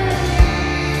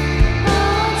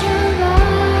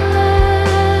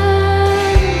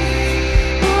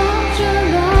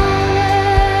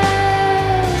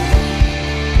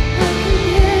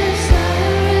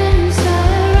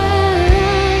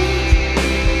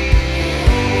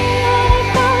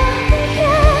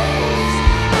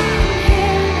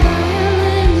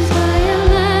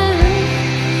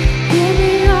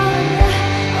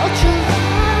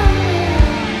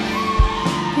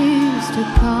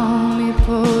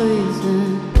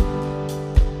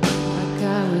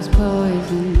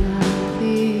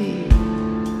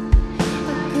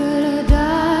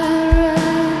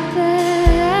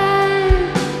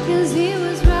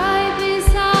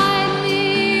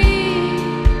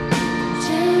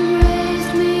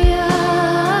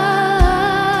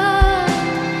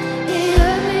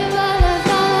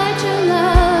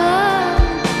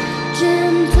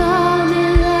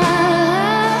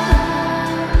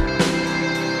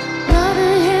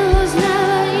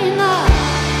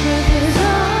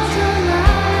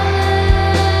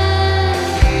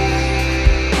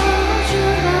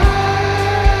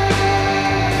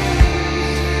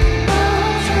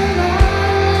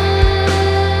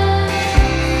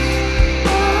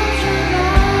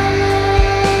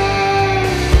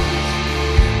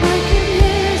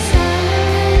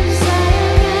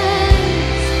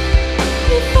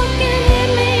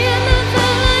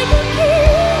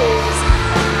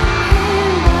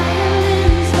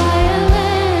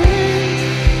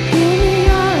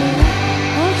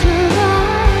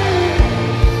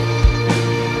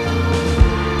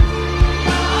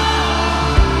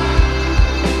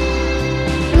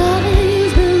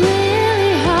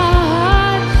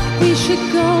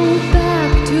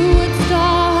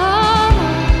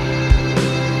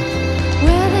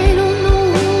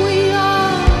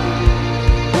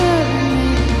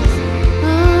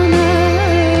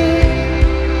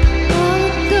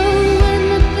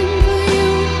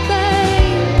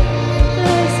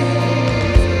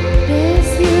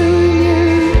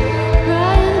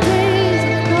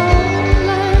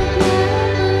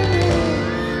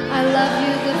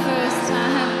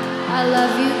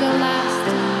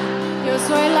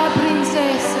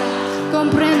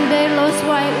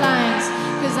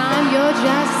 a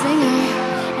jazz singer,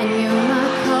 and you're my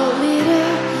cult leader.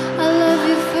 I love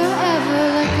you forever,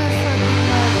 like I fucking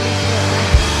love you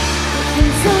forever.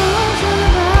 It's songs of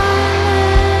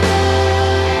violence,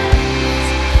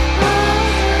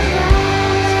 songs of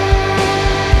violence,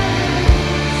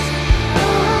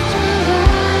 songs of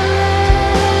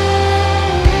violence,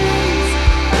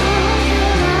 songs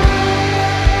of violence.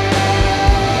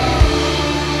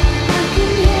 I can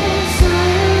hear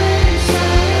sirens,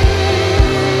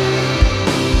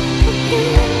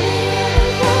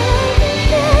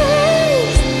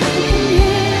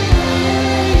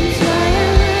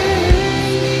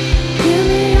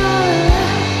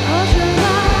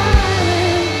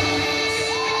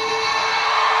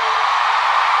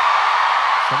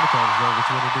 Summertime's there, what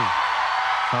you want to do?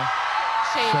 Huh?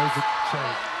 Shades.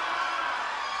 Shades.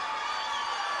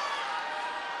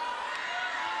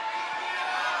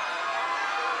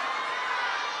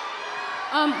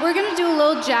 We're gonna do a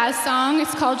little jazz song.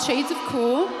 It's called Shades of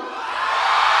Cool.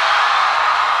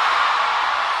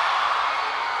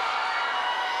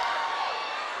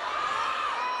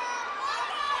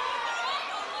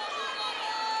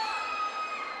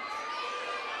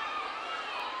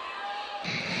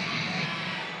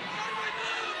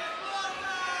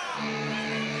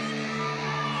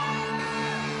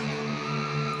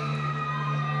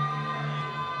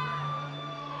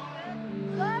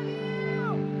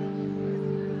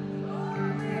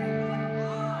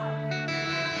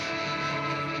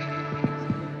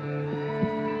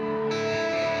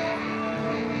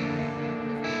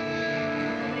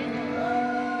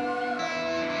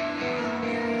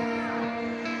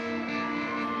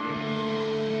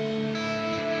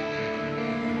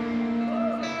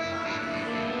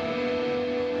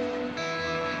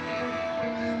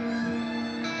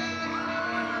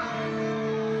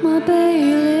 My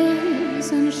baby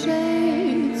lives in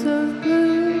shades of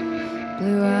blue,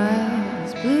 blue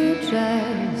eyes, blue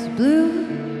dress, blue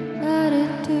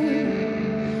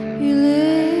attitude. He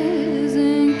lives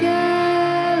in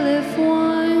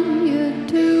California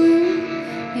too.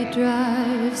 He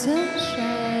drives a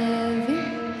Chevy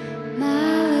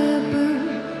Malibu,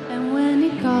 and when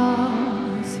he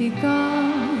calls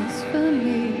for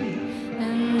me,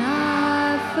 and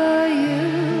I for you.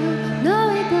 No,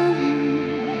 he doesn't.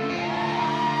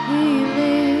 He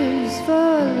lives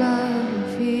for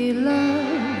love, he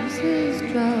loves his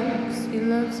drugs, he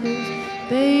loves his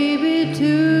baby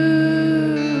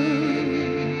too.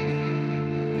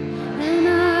 And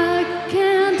I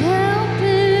can't help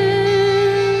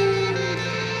him,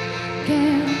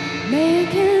 can't make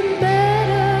him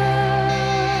better,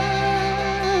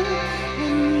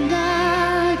 and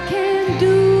I can't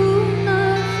do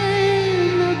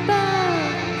nothing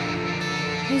about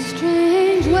his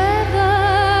strange weather.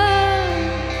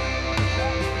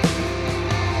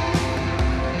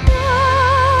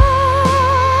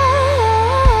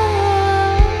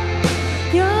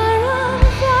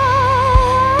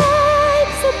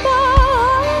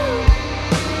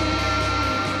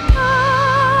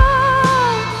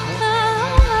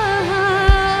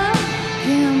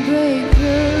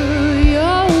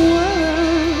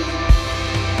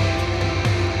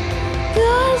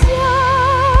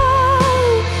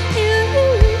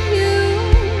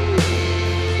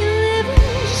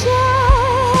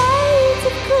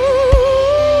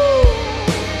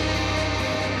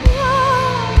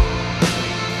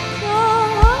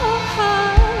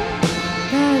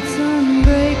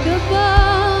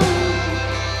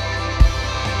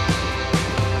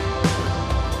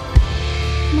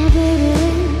 My baby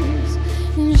lives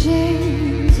in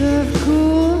shades of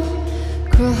cool,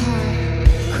 cruel heart,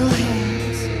 cruel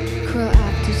hands, cruel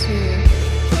aptitude.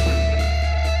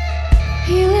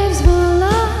 He lives for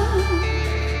love,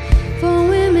 for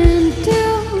women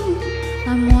too.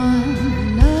 I'm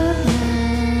one of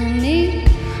many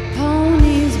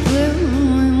ponies blue,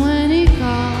 and when he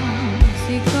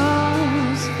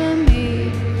calls for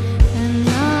me, and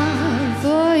not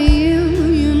for you.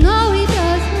 You know he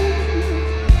doesn't.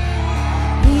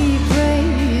 He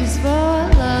prays for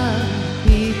love,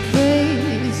 he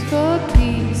prays for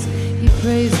peace, he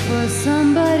prays for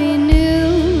somebody new.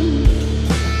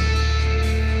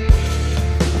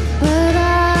 But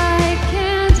I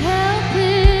can't help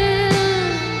him,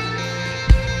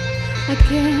 I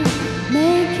can't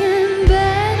make him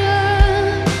better,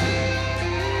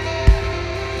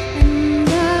 and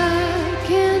I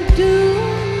can't do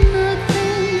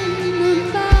nothing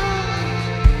about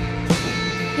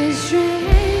his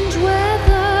strange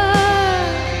weather.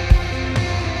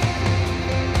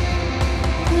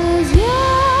 'Cause you're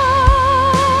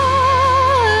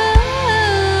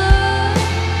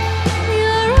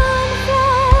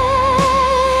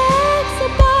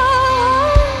unflexible.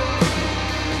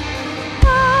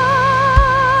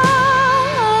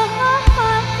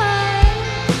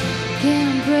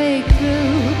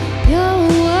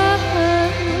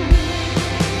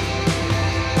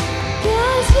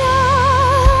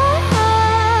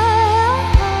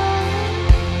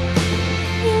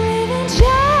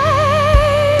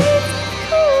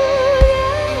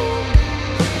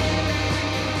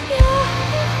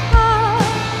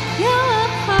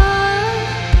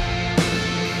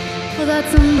 Oh,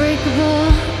 that's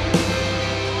unbreakable.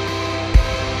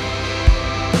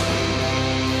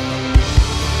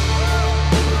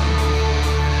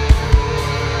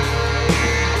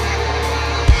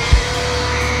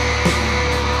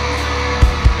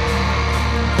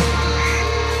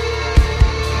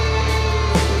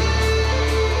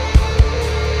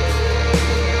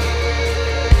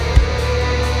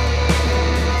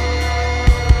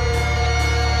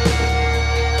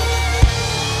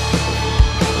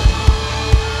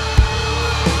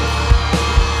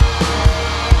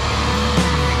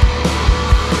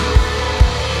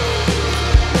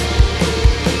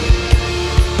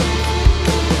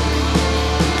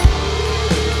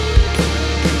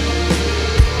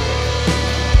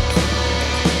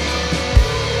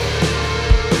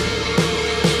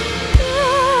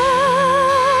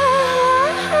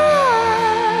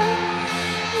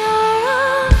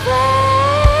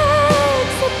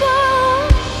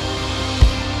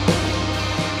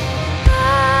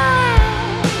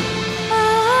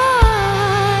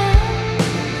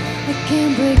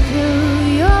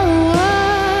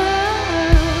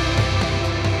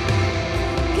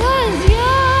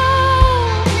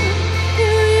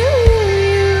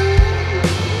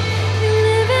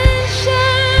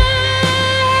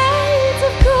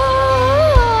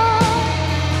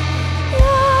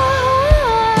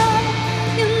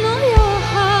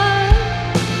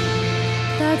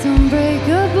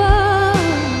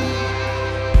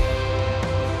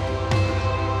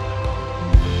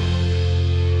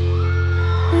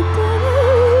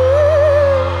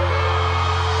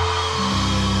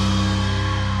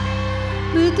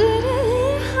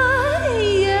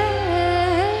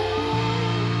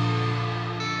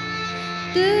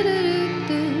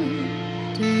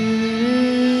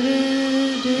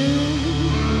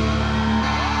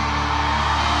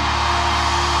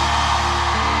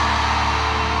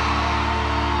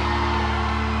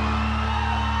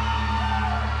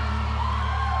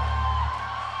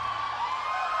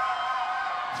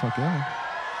 Fuck yeah.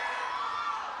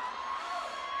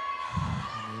 I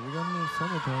mean, we got a new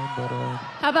summertime, but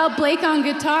How about Blake on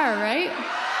guitar, right?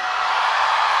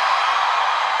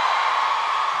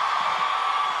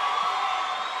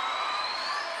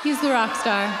 He's the rock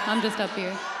star. I'm just up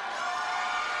here.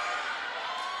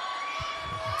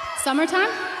 Summertime?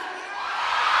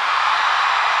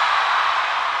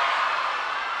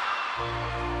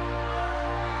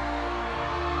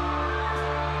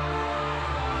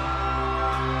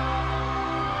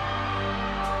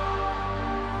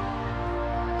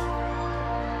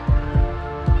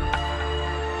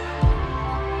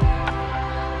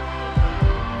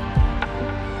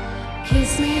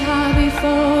 Kiss me hard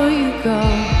before you go.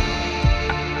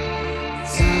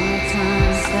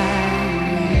 Summertime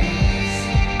sadness.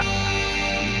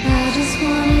 I just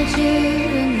wanted you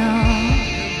to know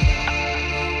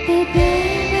that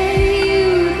baby, you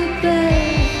the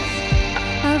best.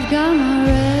 I've got my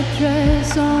red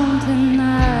dress on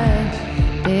tonight,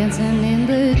 dancing in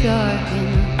the dark in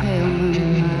the pale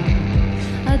moonlight.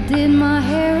 I did my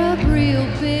hair up real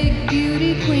big,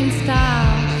 beauty queen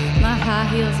style. My high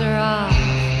heels are off.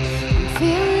 I'm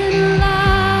feeling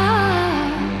alive.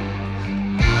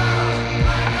 Oh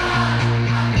my God,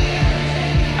 I'm feeling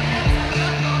in the edge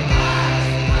of the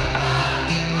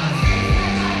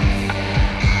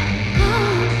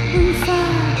I'm on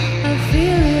fire. I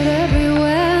feel it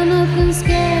everywhere. Nothing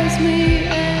scares me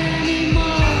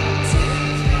anymore. 2,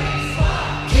 3,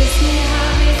 4. Kiss me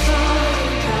hard before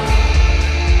you go.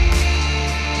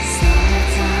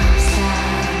 Summertime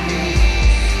sadness.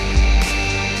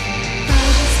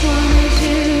 Wanted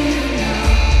you to know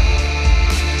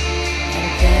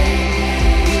that baby,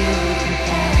 you're the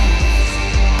best.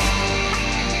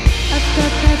 I've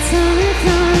got that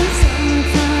summertime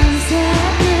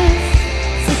sadness.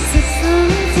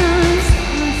 Summertime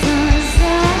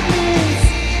sadness.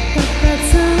 Got that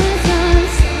summertime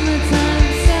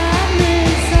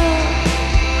sadness. Oh,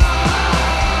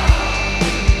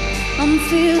 I'm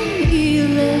feeling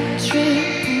electric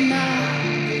tonight.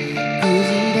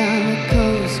 Cruising down the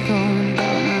coast, going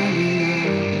down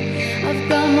 99. I've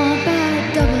got my bag,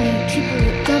 double it, triple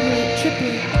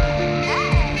it.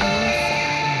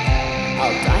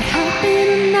 I'll die happy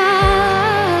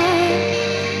tonight.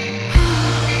 Oh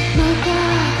my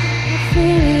God, I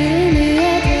feel it in the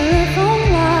air, telephone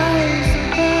wires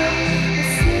above. It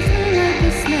sizzling like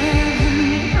a snare,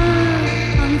 honey,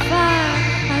 I'm on fire.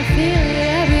 I feel it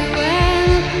everywhere,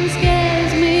 nothing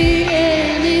scares me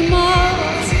anymore.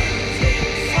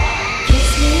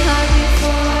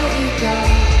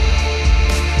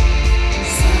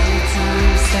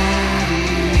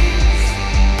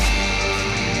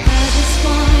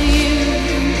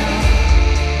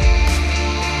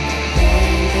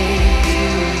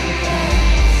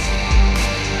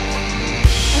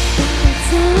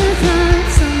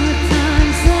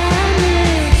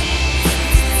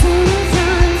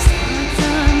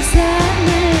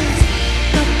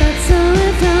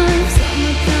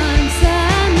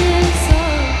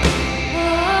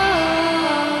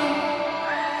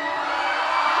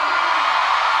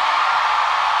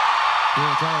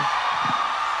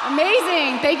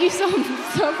 Thank you so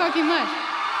fucking much.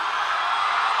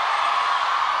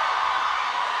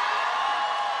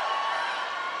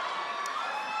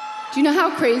 Do you know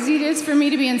how crazy it is for me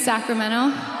to be in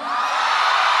Sacramento?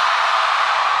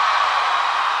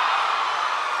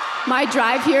 My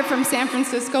drive here from San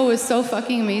Francisco was so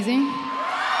fucking amazing.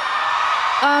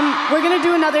 We're gonna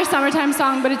do another summertime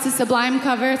song, but it's a Sublime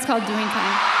cover. It's called Doing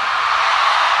Time.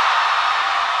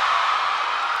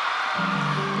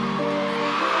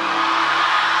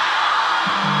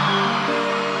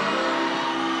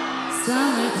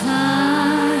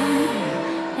 Summertime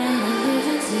and the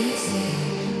living's easy.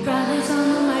 Brothers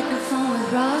on the microphone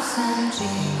with Ross and G.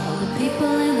 All the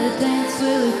people in the dance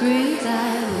will agree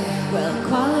that we're well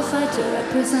qualified to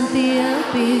represent the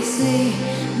LBC.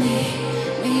 Me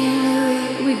and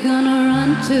Louis, we're gonna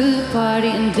run to the party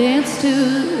and dance to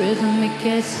the rhythm. It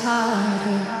gets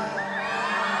harder.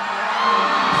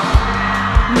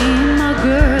 Me and my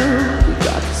girl, we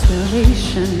got this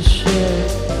relationship.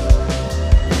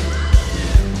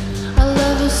 I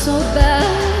love her so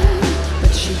bad,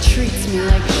 but she treats me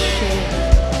like shit.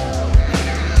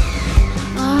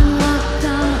 I'm locked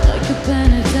down like a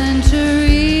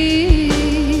penitentiary.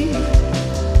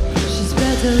 She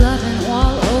spreads her loving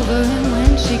all over, and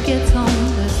when she gets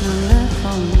home, there's none left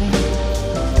for me.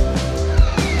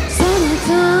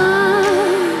 Summertime,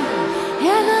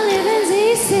 yeah, the living's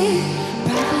easy.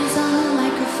 Brothers on the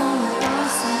microphone with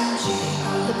Ross and G.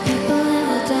 All the people in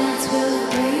the dance will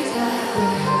agree that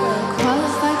we're well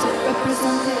qualified to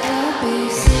represent the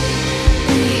LBC.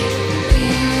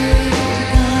 We're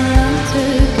gonna run to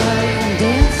the party and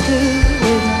dance to the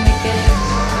rhythm again.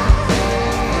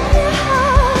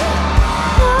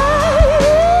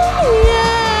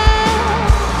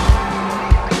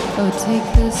 Oh, take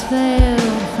this veil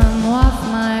from off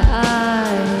my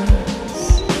eyes.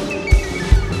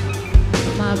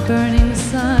 My burning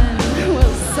sun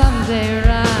will someday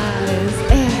rise.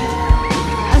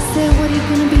 I said, what are you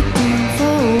gonna be doing for a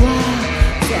while?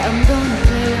 Said, I'm gonna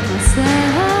play with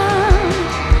myself.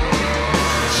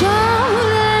 Show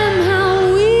them how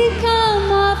we come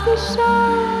off the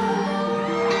shore.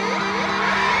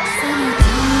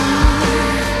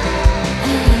 Summertime,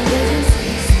 and the living's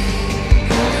easy.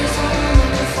 Brothers on the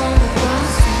microphone with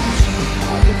Ross and G.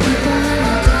 All the people in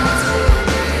the dance will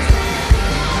agree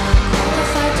that we're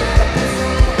qualified to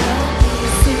represent the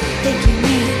LBC. Thank you,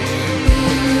 me.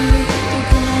 We're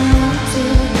gonna run to the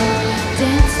bar,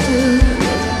 dance to the rhythm.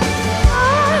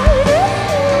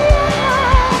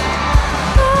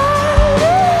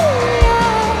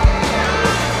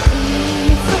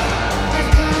 I've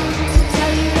come to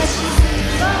tell you that she's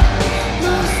evil,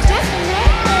 most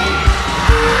definitely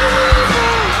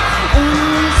evil.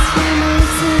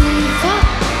 Unless you're evil,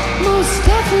 most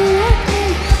definitely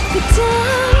the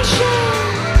tension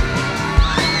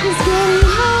is getting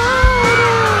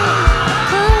harder.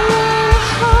 I wanna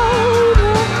hold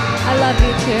her. I love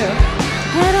you too.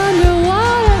 Head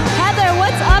underwater. Heather,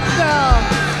 what's up, girl?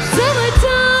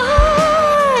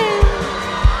 Summertime.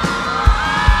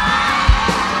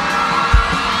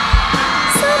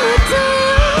 Summertime.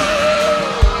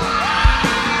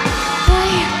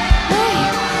 Hey,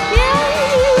 yeah,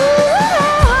 you are.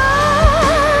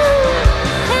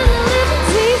 And the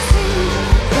living's easy.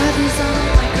 Brothers on the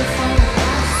microphone with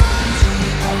Ross and G.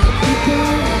 All the people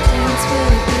in the dance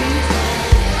will agree that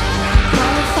we're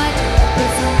qualified to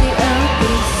represent the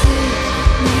LBC.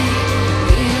 Me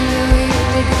and Louis,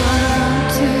 we're gonna run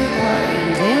to the party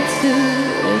and dance to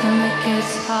the rhythm. It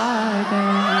gets harder.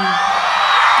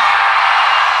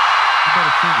 You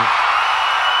better sing it.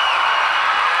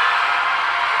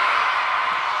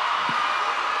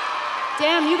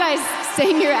 Damn, you guys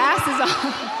sang your asses off.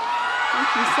 Thank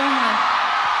you so much.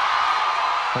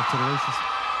 Back to the races.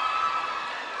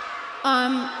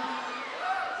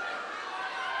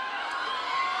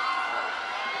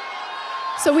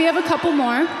 So we have a couple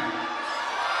more.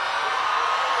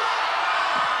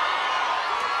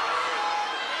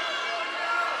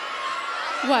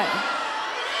 What?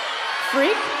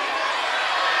 Freak?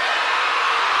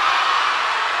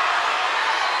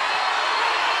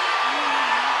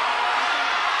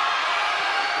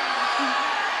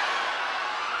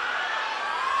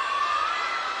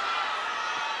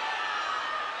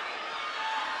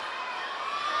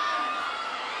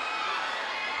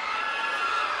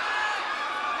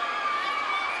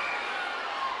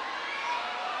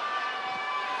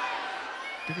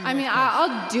 I mean,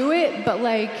 I'll do it, but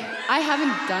like, I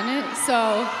haven't done it,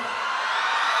 so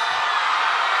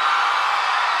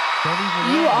Don't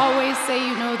even you lie. always say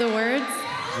you know the words.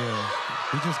 Yeah,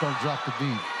 we just gonna drop the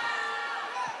beat.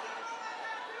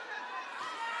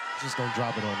 Just gonna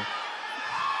drop it on it.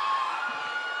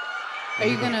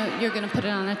 You're gonna put it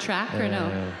on a track or no?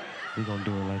 We're gonna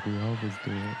do it like we always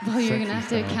do it. Well, you're gonna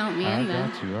Sexy have to style. count me in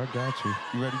then. I got you.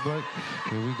 You ready, bud?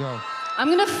 Here we go. I'm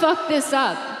gonna fuck this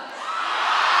up.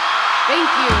 Thank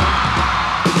you.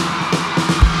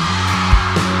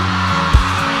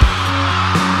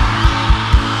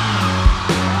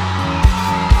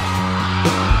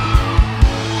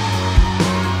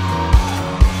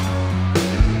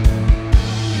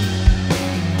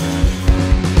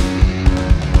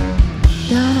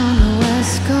 Down on the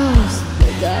West Coast,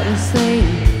 they got a saying,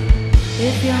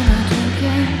 if you're not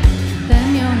drinking,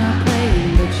 then you're not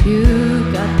playing. But you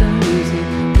got the music,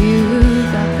 you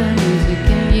got the music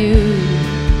in you,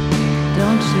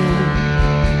 don't you?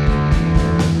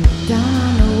 Down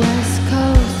on the West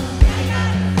Coast,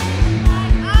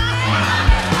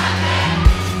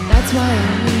 that's why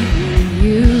I'm leaving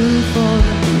you for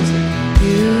the music,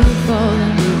 you for the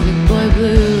music, boy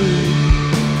blue.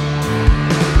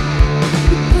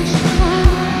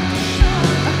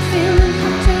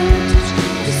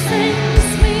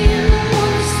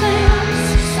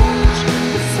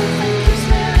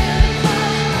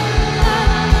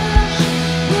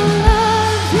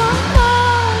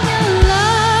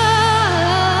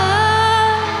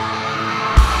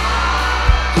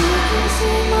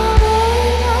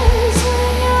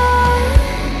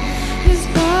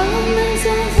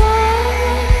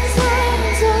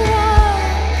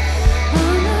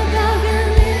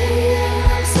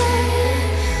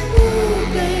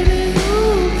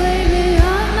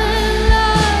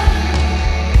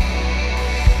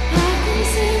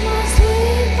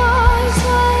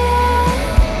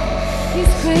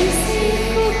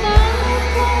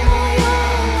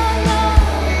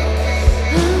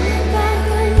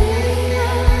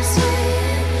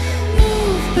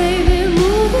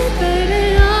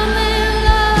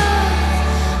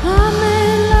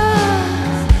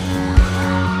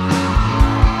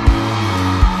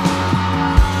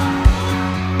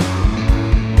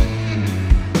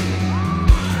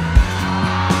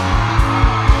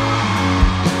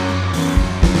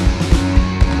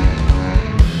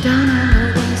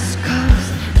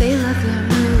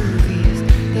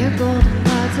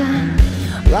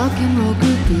 Rock and roll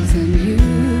groupies, and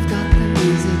you've got the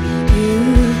music,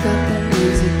 you've got the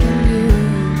music in you,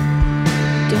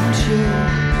 don't you?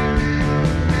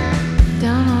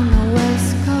 Down on the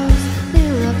West Coast, they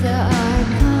love their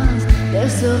icons, their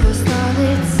silver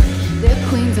starlets, their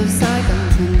queens of Saigon,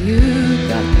 and you've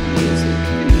got the music,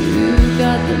 you've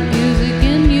got the music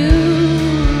in you.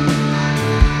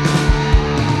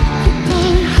 You're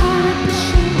going hard at the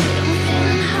show, I'm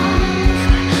feeling hard on the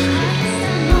fire.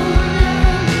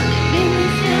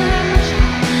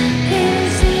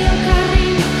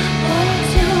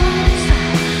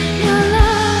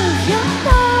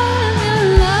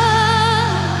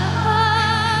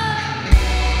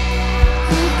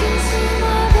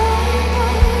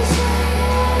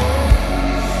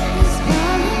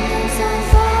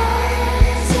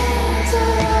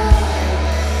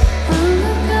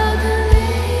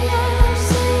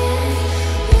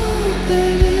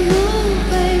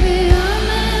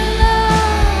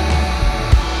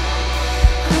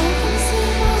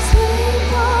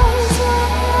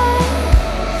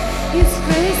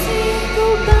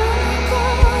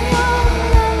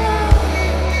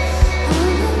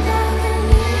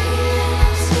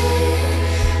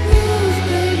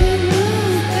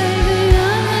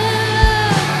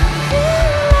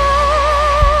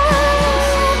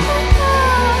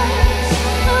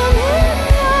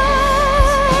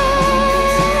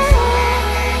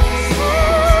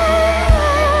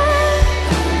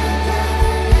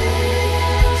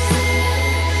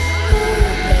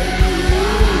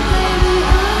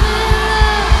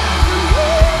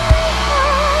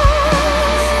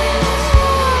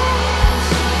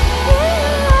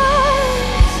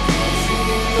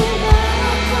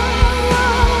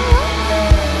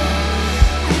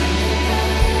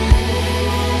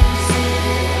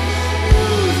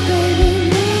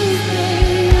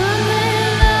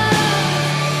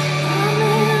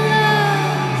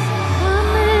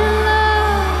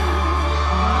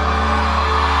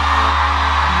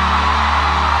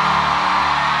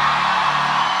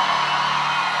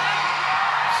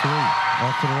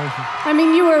 I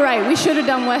mean, you were right. We should have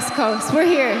done West Coast. We're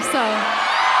here, so.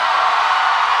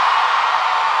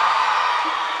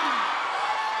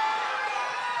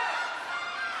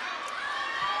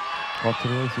 Off to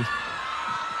the races.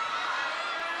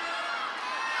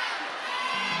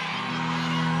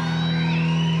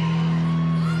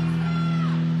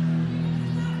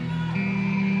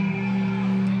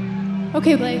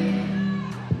 Okay, Blake.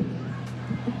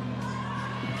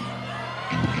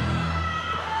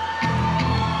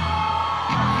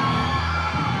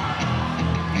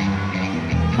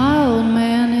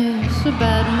 a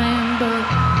bad man, but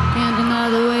can't deny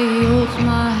the way he holds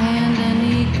my hand and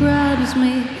he grabs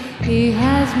me. He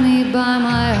has me by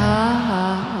my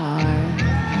heart.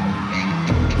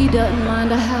 He doesn't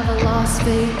mind I have a Las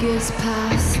Vegas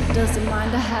past. Doesn't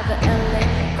mind I have a LA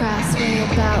crass way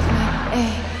about me.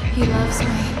 Hey, he loves me.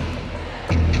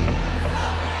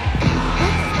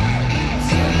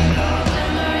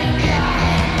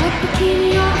 Like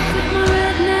bikini off with my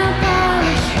red nail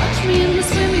polish. Watch me in the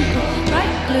swimming pool,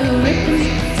 bright blue ribbon,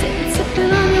 sitting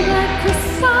sipping on your black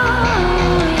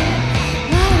croissant.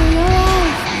 Light of your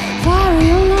life, fire of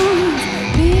your lungs,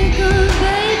 be a good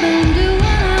babe and do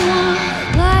what I want.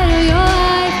 Light of your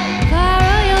life, fire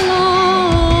of your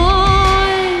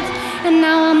lungs. And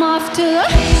now I'm off to the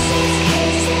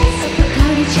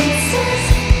Bacardi chasers.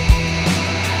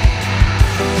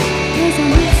 'Cause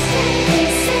I'm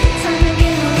time to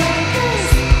get my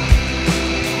records.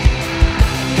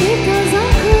 Because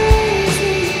I'm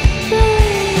crazy,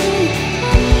 baby. I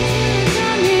need you to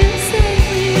come here and save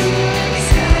me. I'm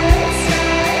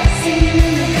like singing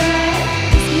in the dark.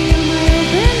 Kiss me on my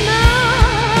open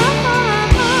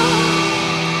mouth.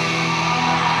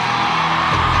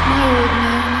 My old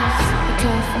man is a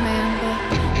tough man, but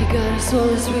he got a soul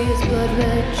as sweet as blood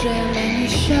red jam, and he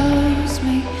shows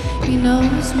me, he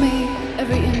knows me,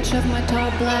 every inch of my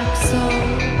tall black soul.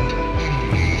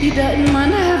 He doesn't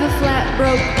mind I have a flat,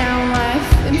 broke down life.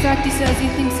 In fact, he says he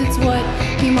thinks it's what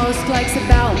he most likes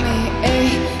about me. Ay,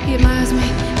 he admires me,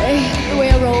 ay, the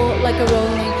way I roll like a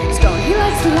rolling stone. He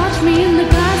likes to watch me in the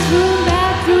classroom,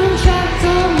 bathroom,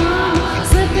 chateau, mom,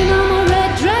 slipping on my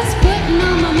red dress, putting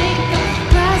on my makeup,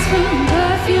 classroom,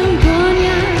 perfume,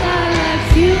 cognac, I like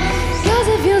you, 'cause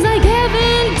it feels like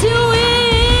heaven to it.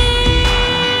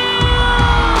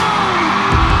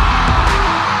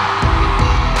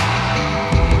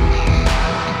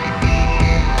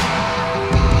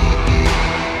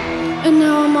 And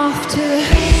now I'm off to the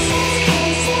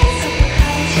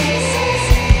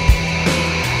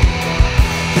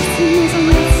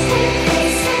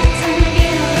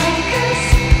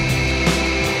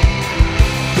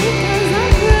because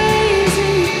I'm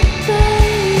crazy,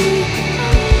 baby. I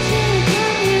need you to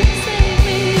come here and save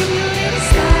me. I'm your little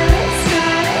scarlet,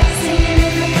 singing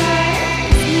in the dark.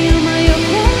 Kiss me on my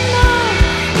open mouth.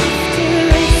 Off to the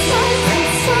races,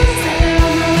 set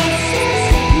on my races.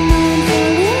 Now I'm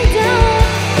falling down.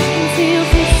 I can see your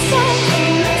face,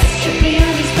 tripping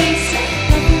on his face.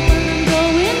 Loving when I'm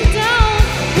going down.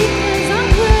 Because I'm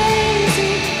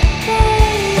crazy,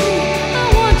 baby. I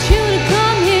want you to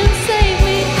come here and save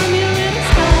me. I'm your little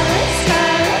scarlet,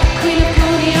 queen of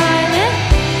Coney Island.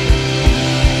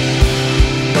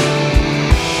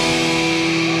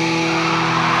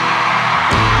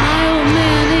 My old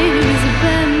man, he's a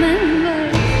bad man, but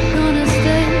gonna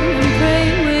stay and pray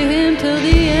with him till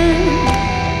the end.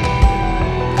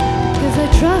 'Cause I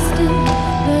trust in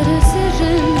the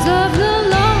decisions of the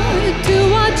Lord to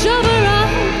watch over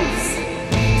us,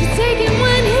 to take him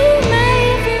when he may,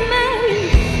 if he may.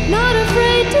 Not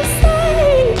afraid to say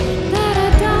that I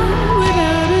die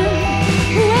without him.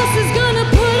 Who else is gonna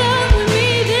put up with me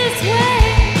this way?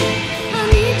 I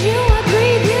need you, I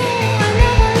breathe you, I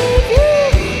never leave you.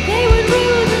 They would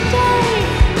rue the day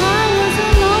I was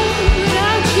alone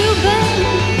without you, babe.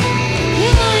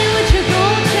 You're lying with your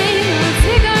gold chain, a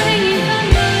cigar hanging from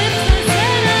your lips. I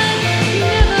said you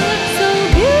never looked so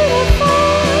beautiful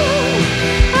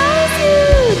as you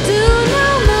do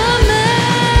now, my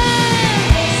man.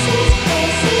 Places,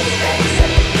 race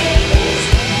up the Vegas.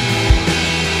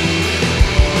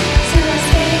 To Las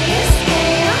Vegas,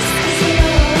 chaos, casino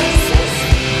oasis.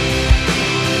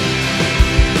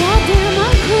 Goddamn,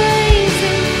 I'm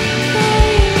crazy,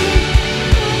 baby.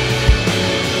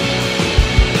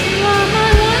 You are my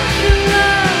one true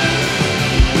love.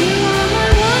 You are my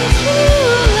one true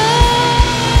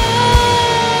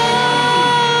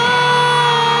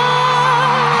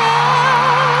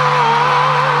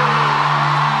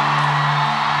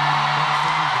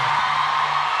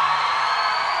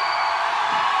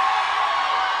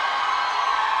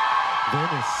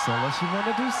Venice, unless you want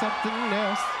to do something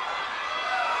else.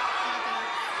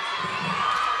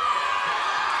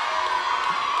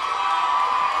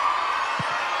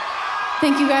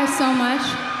 Thank you guys so much.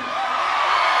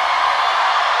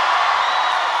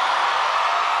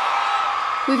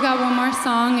 We've got one more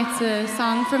song. It's a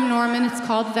song from Norman. It's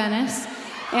called Venice.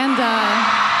 And I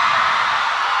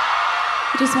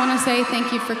just want to say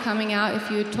thank you for coming out.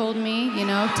 If you had told me,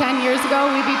 10 years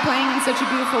ago we'd be playing in such a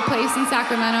beautiful place in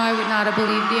Sacramento, I would not have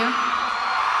believed you.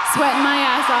 Sweating my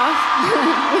ass off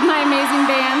with my amazing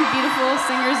band, beautiful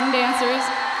singers and dancers.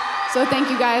 So thank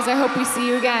you guys. I hope we see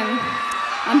you again.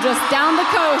 I'm just down the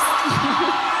coast.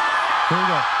 Here we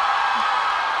go.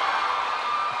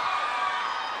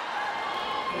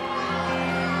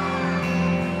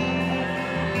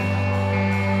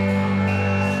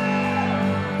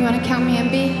 You want to count me in,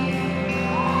 B?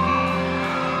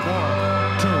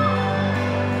 1, 2,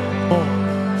 4.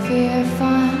 Fear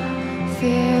fun,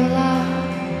 fear love,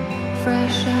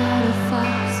 fresh out of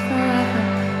fox forever,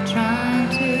 trying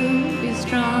to be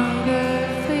stronger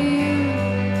for you.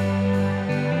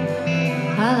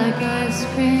 I like ice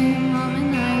cream, mom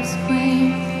and ice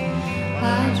cream. I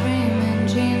dream in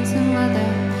jeans and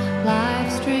leather,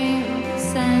 live stream,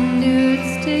 send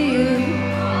nudes to you.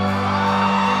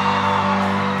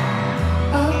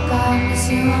 Oh God, miss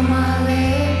you on my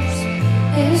lips.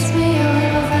 It's me, a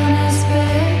little Venice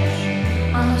bitch,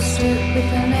 on the strip with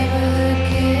the neighborhood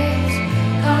kids,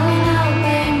 calling out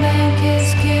bang bang kiss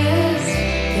kiss.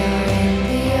 You're in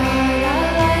the art, I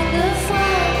like the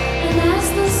fire, and as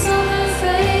the summer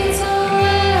fades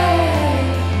away,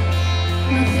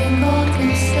 nothing gold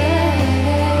can stay.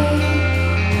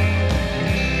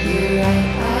 You're right,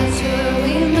 I swear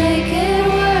we make it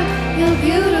work. You're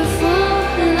beautiful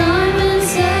and I'm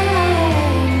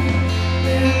insane.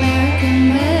 We're American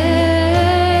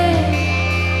made.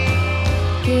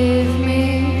 Give me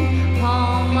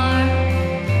Hallmark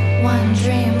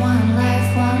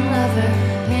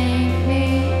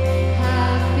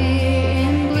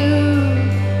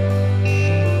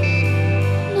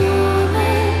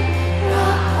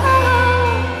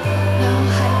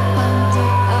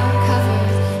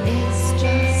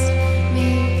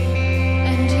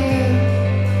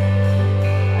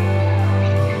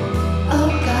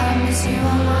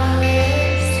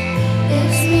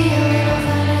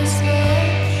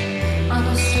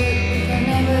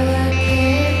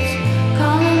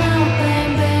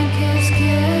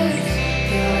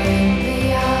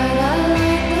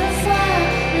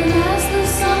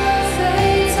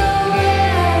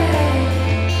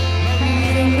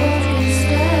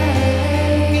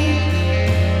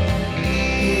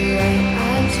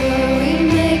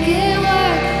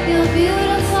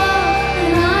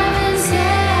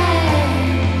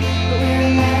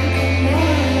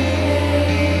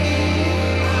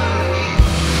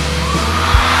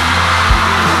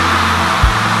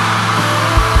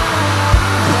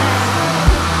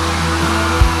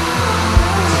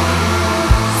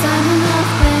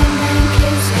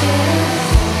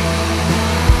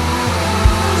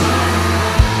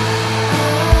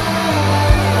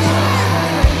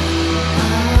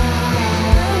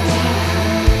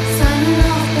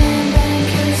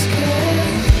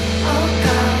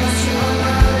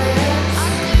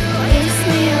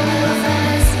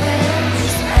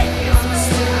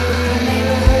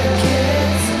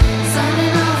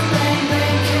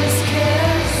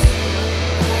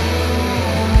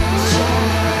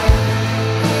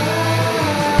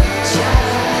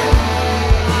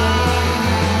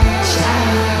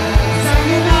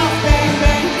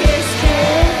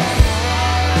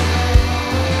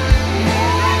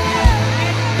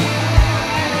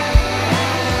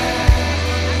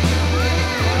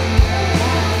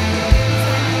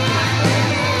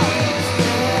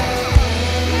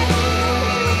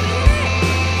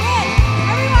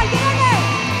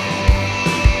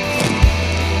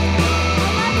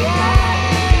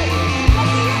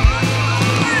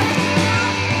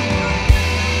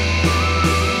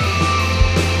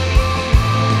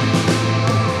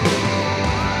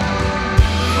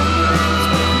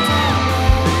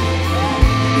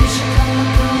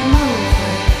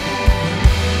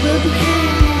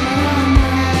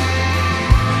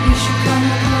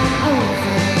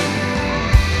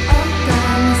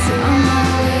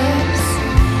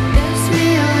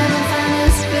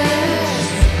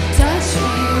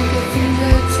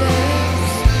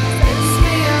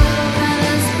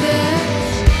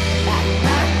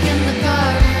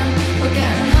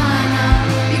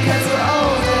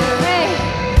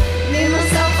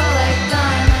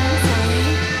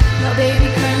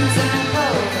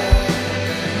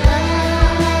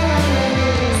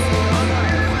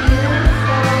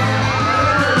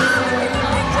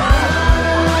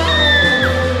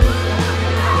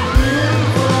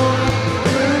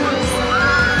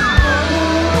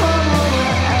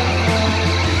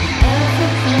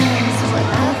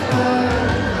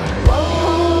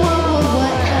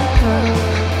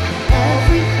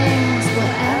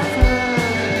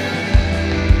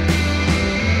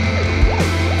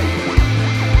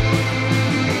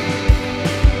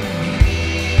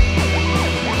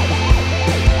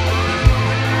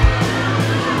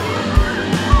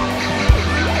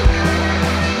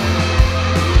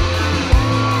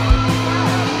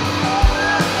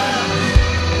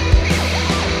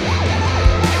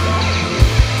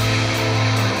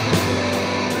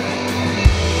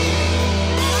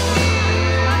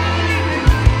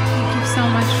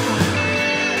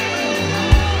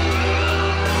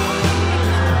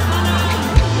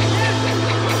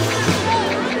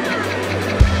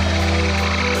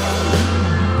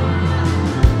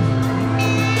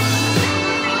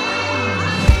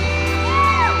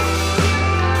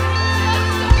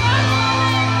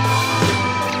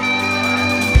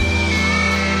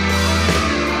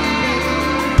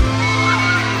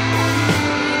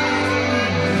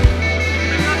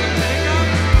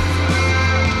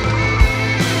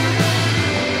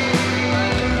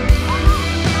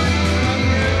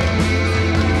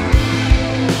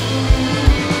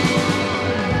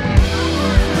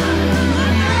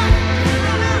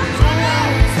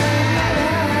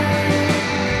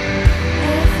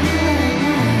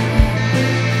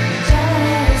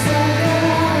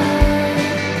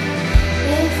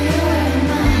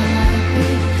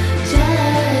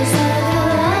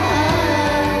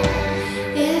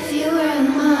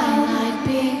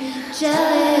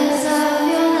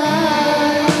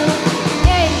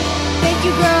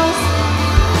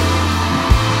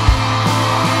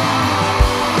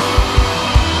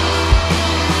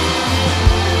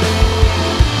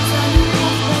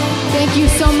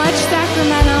so much.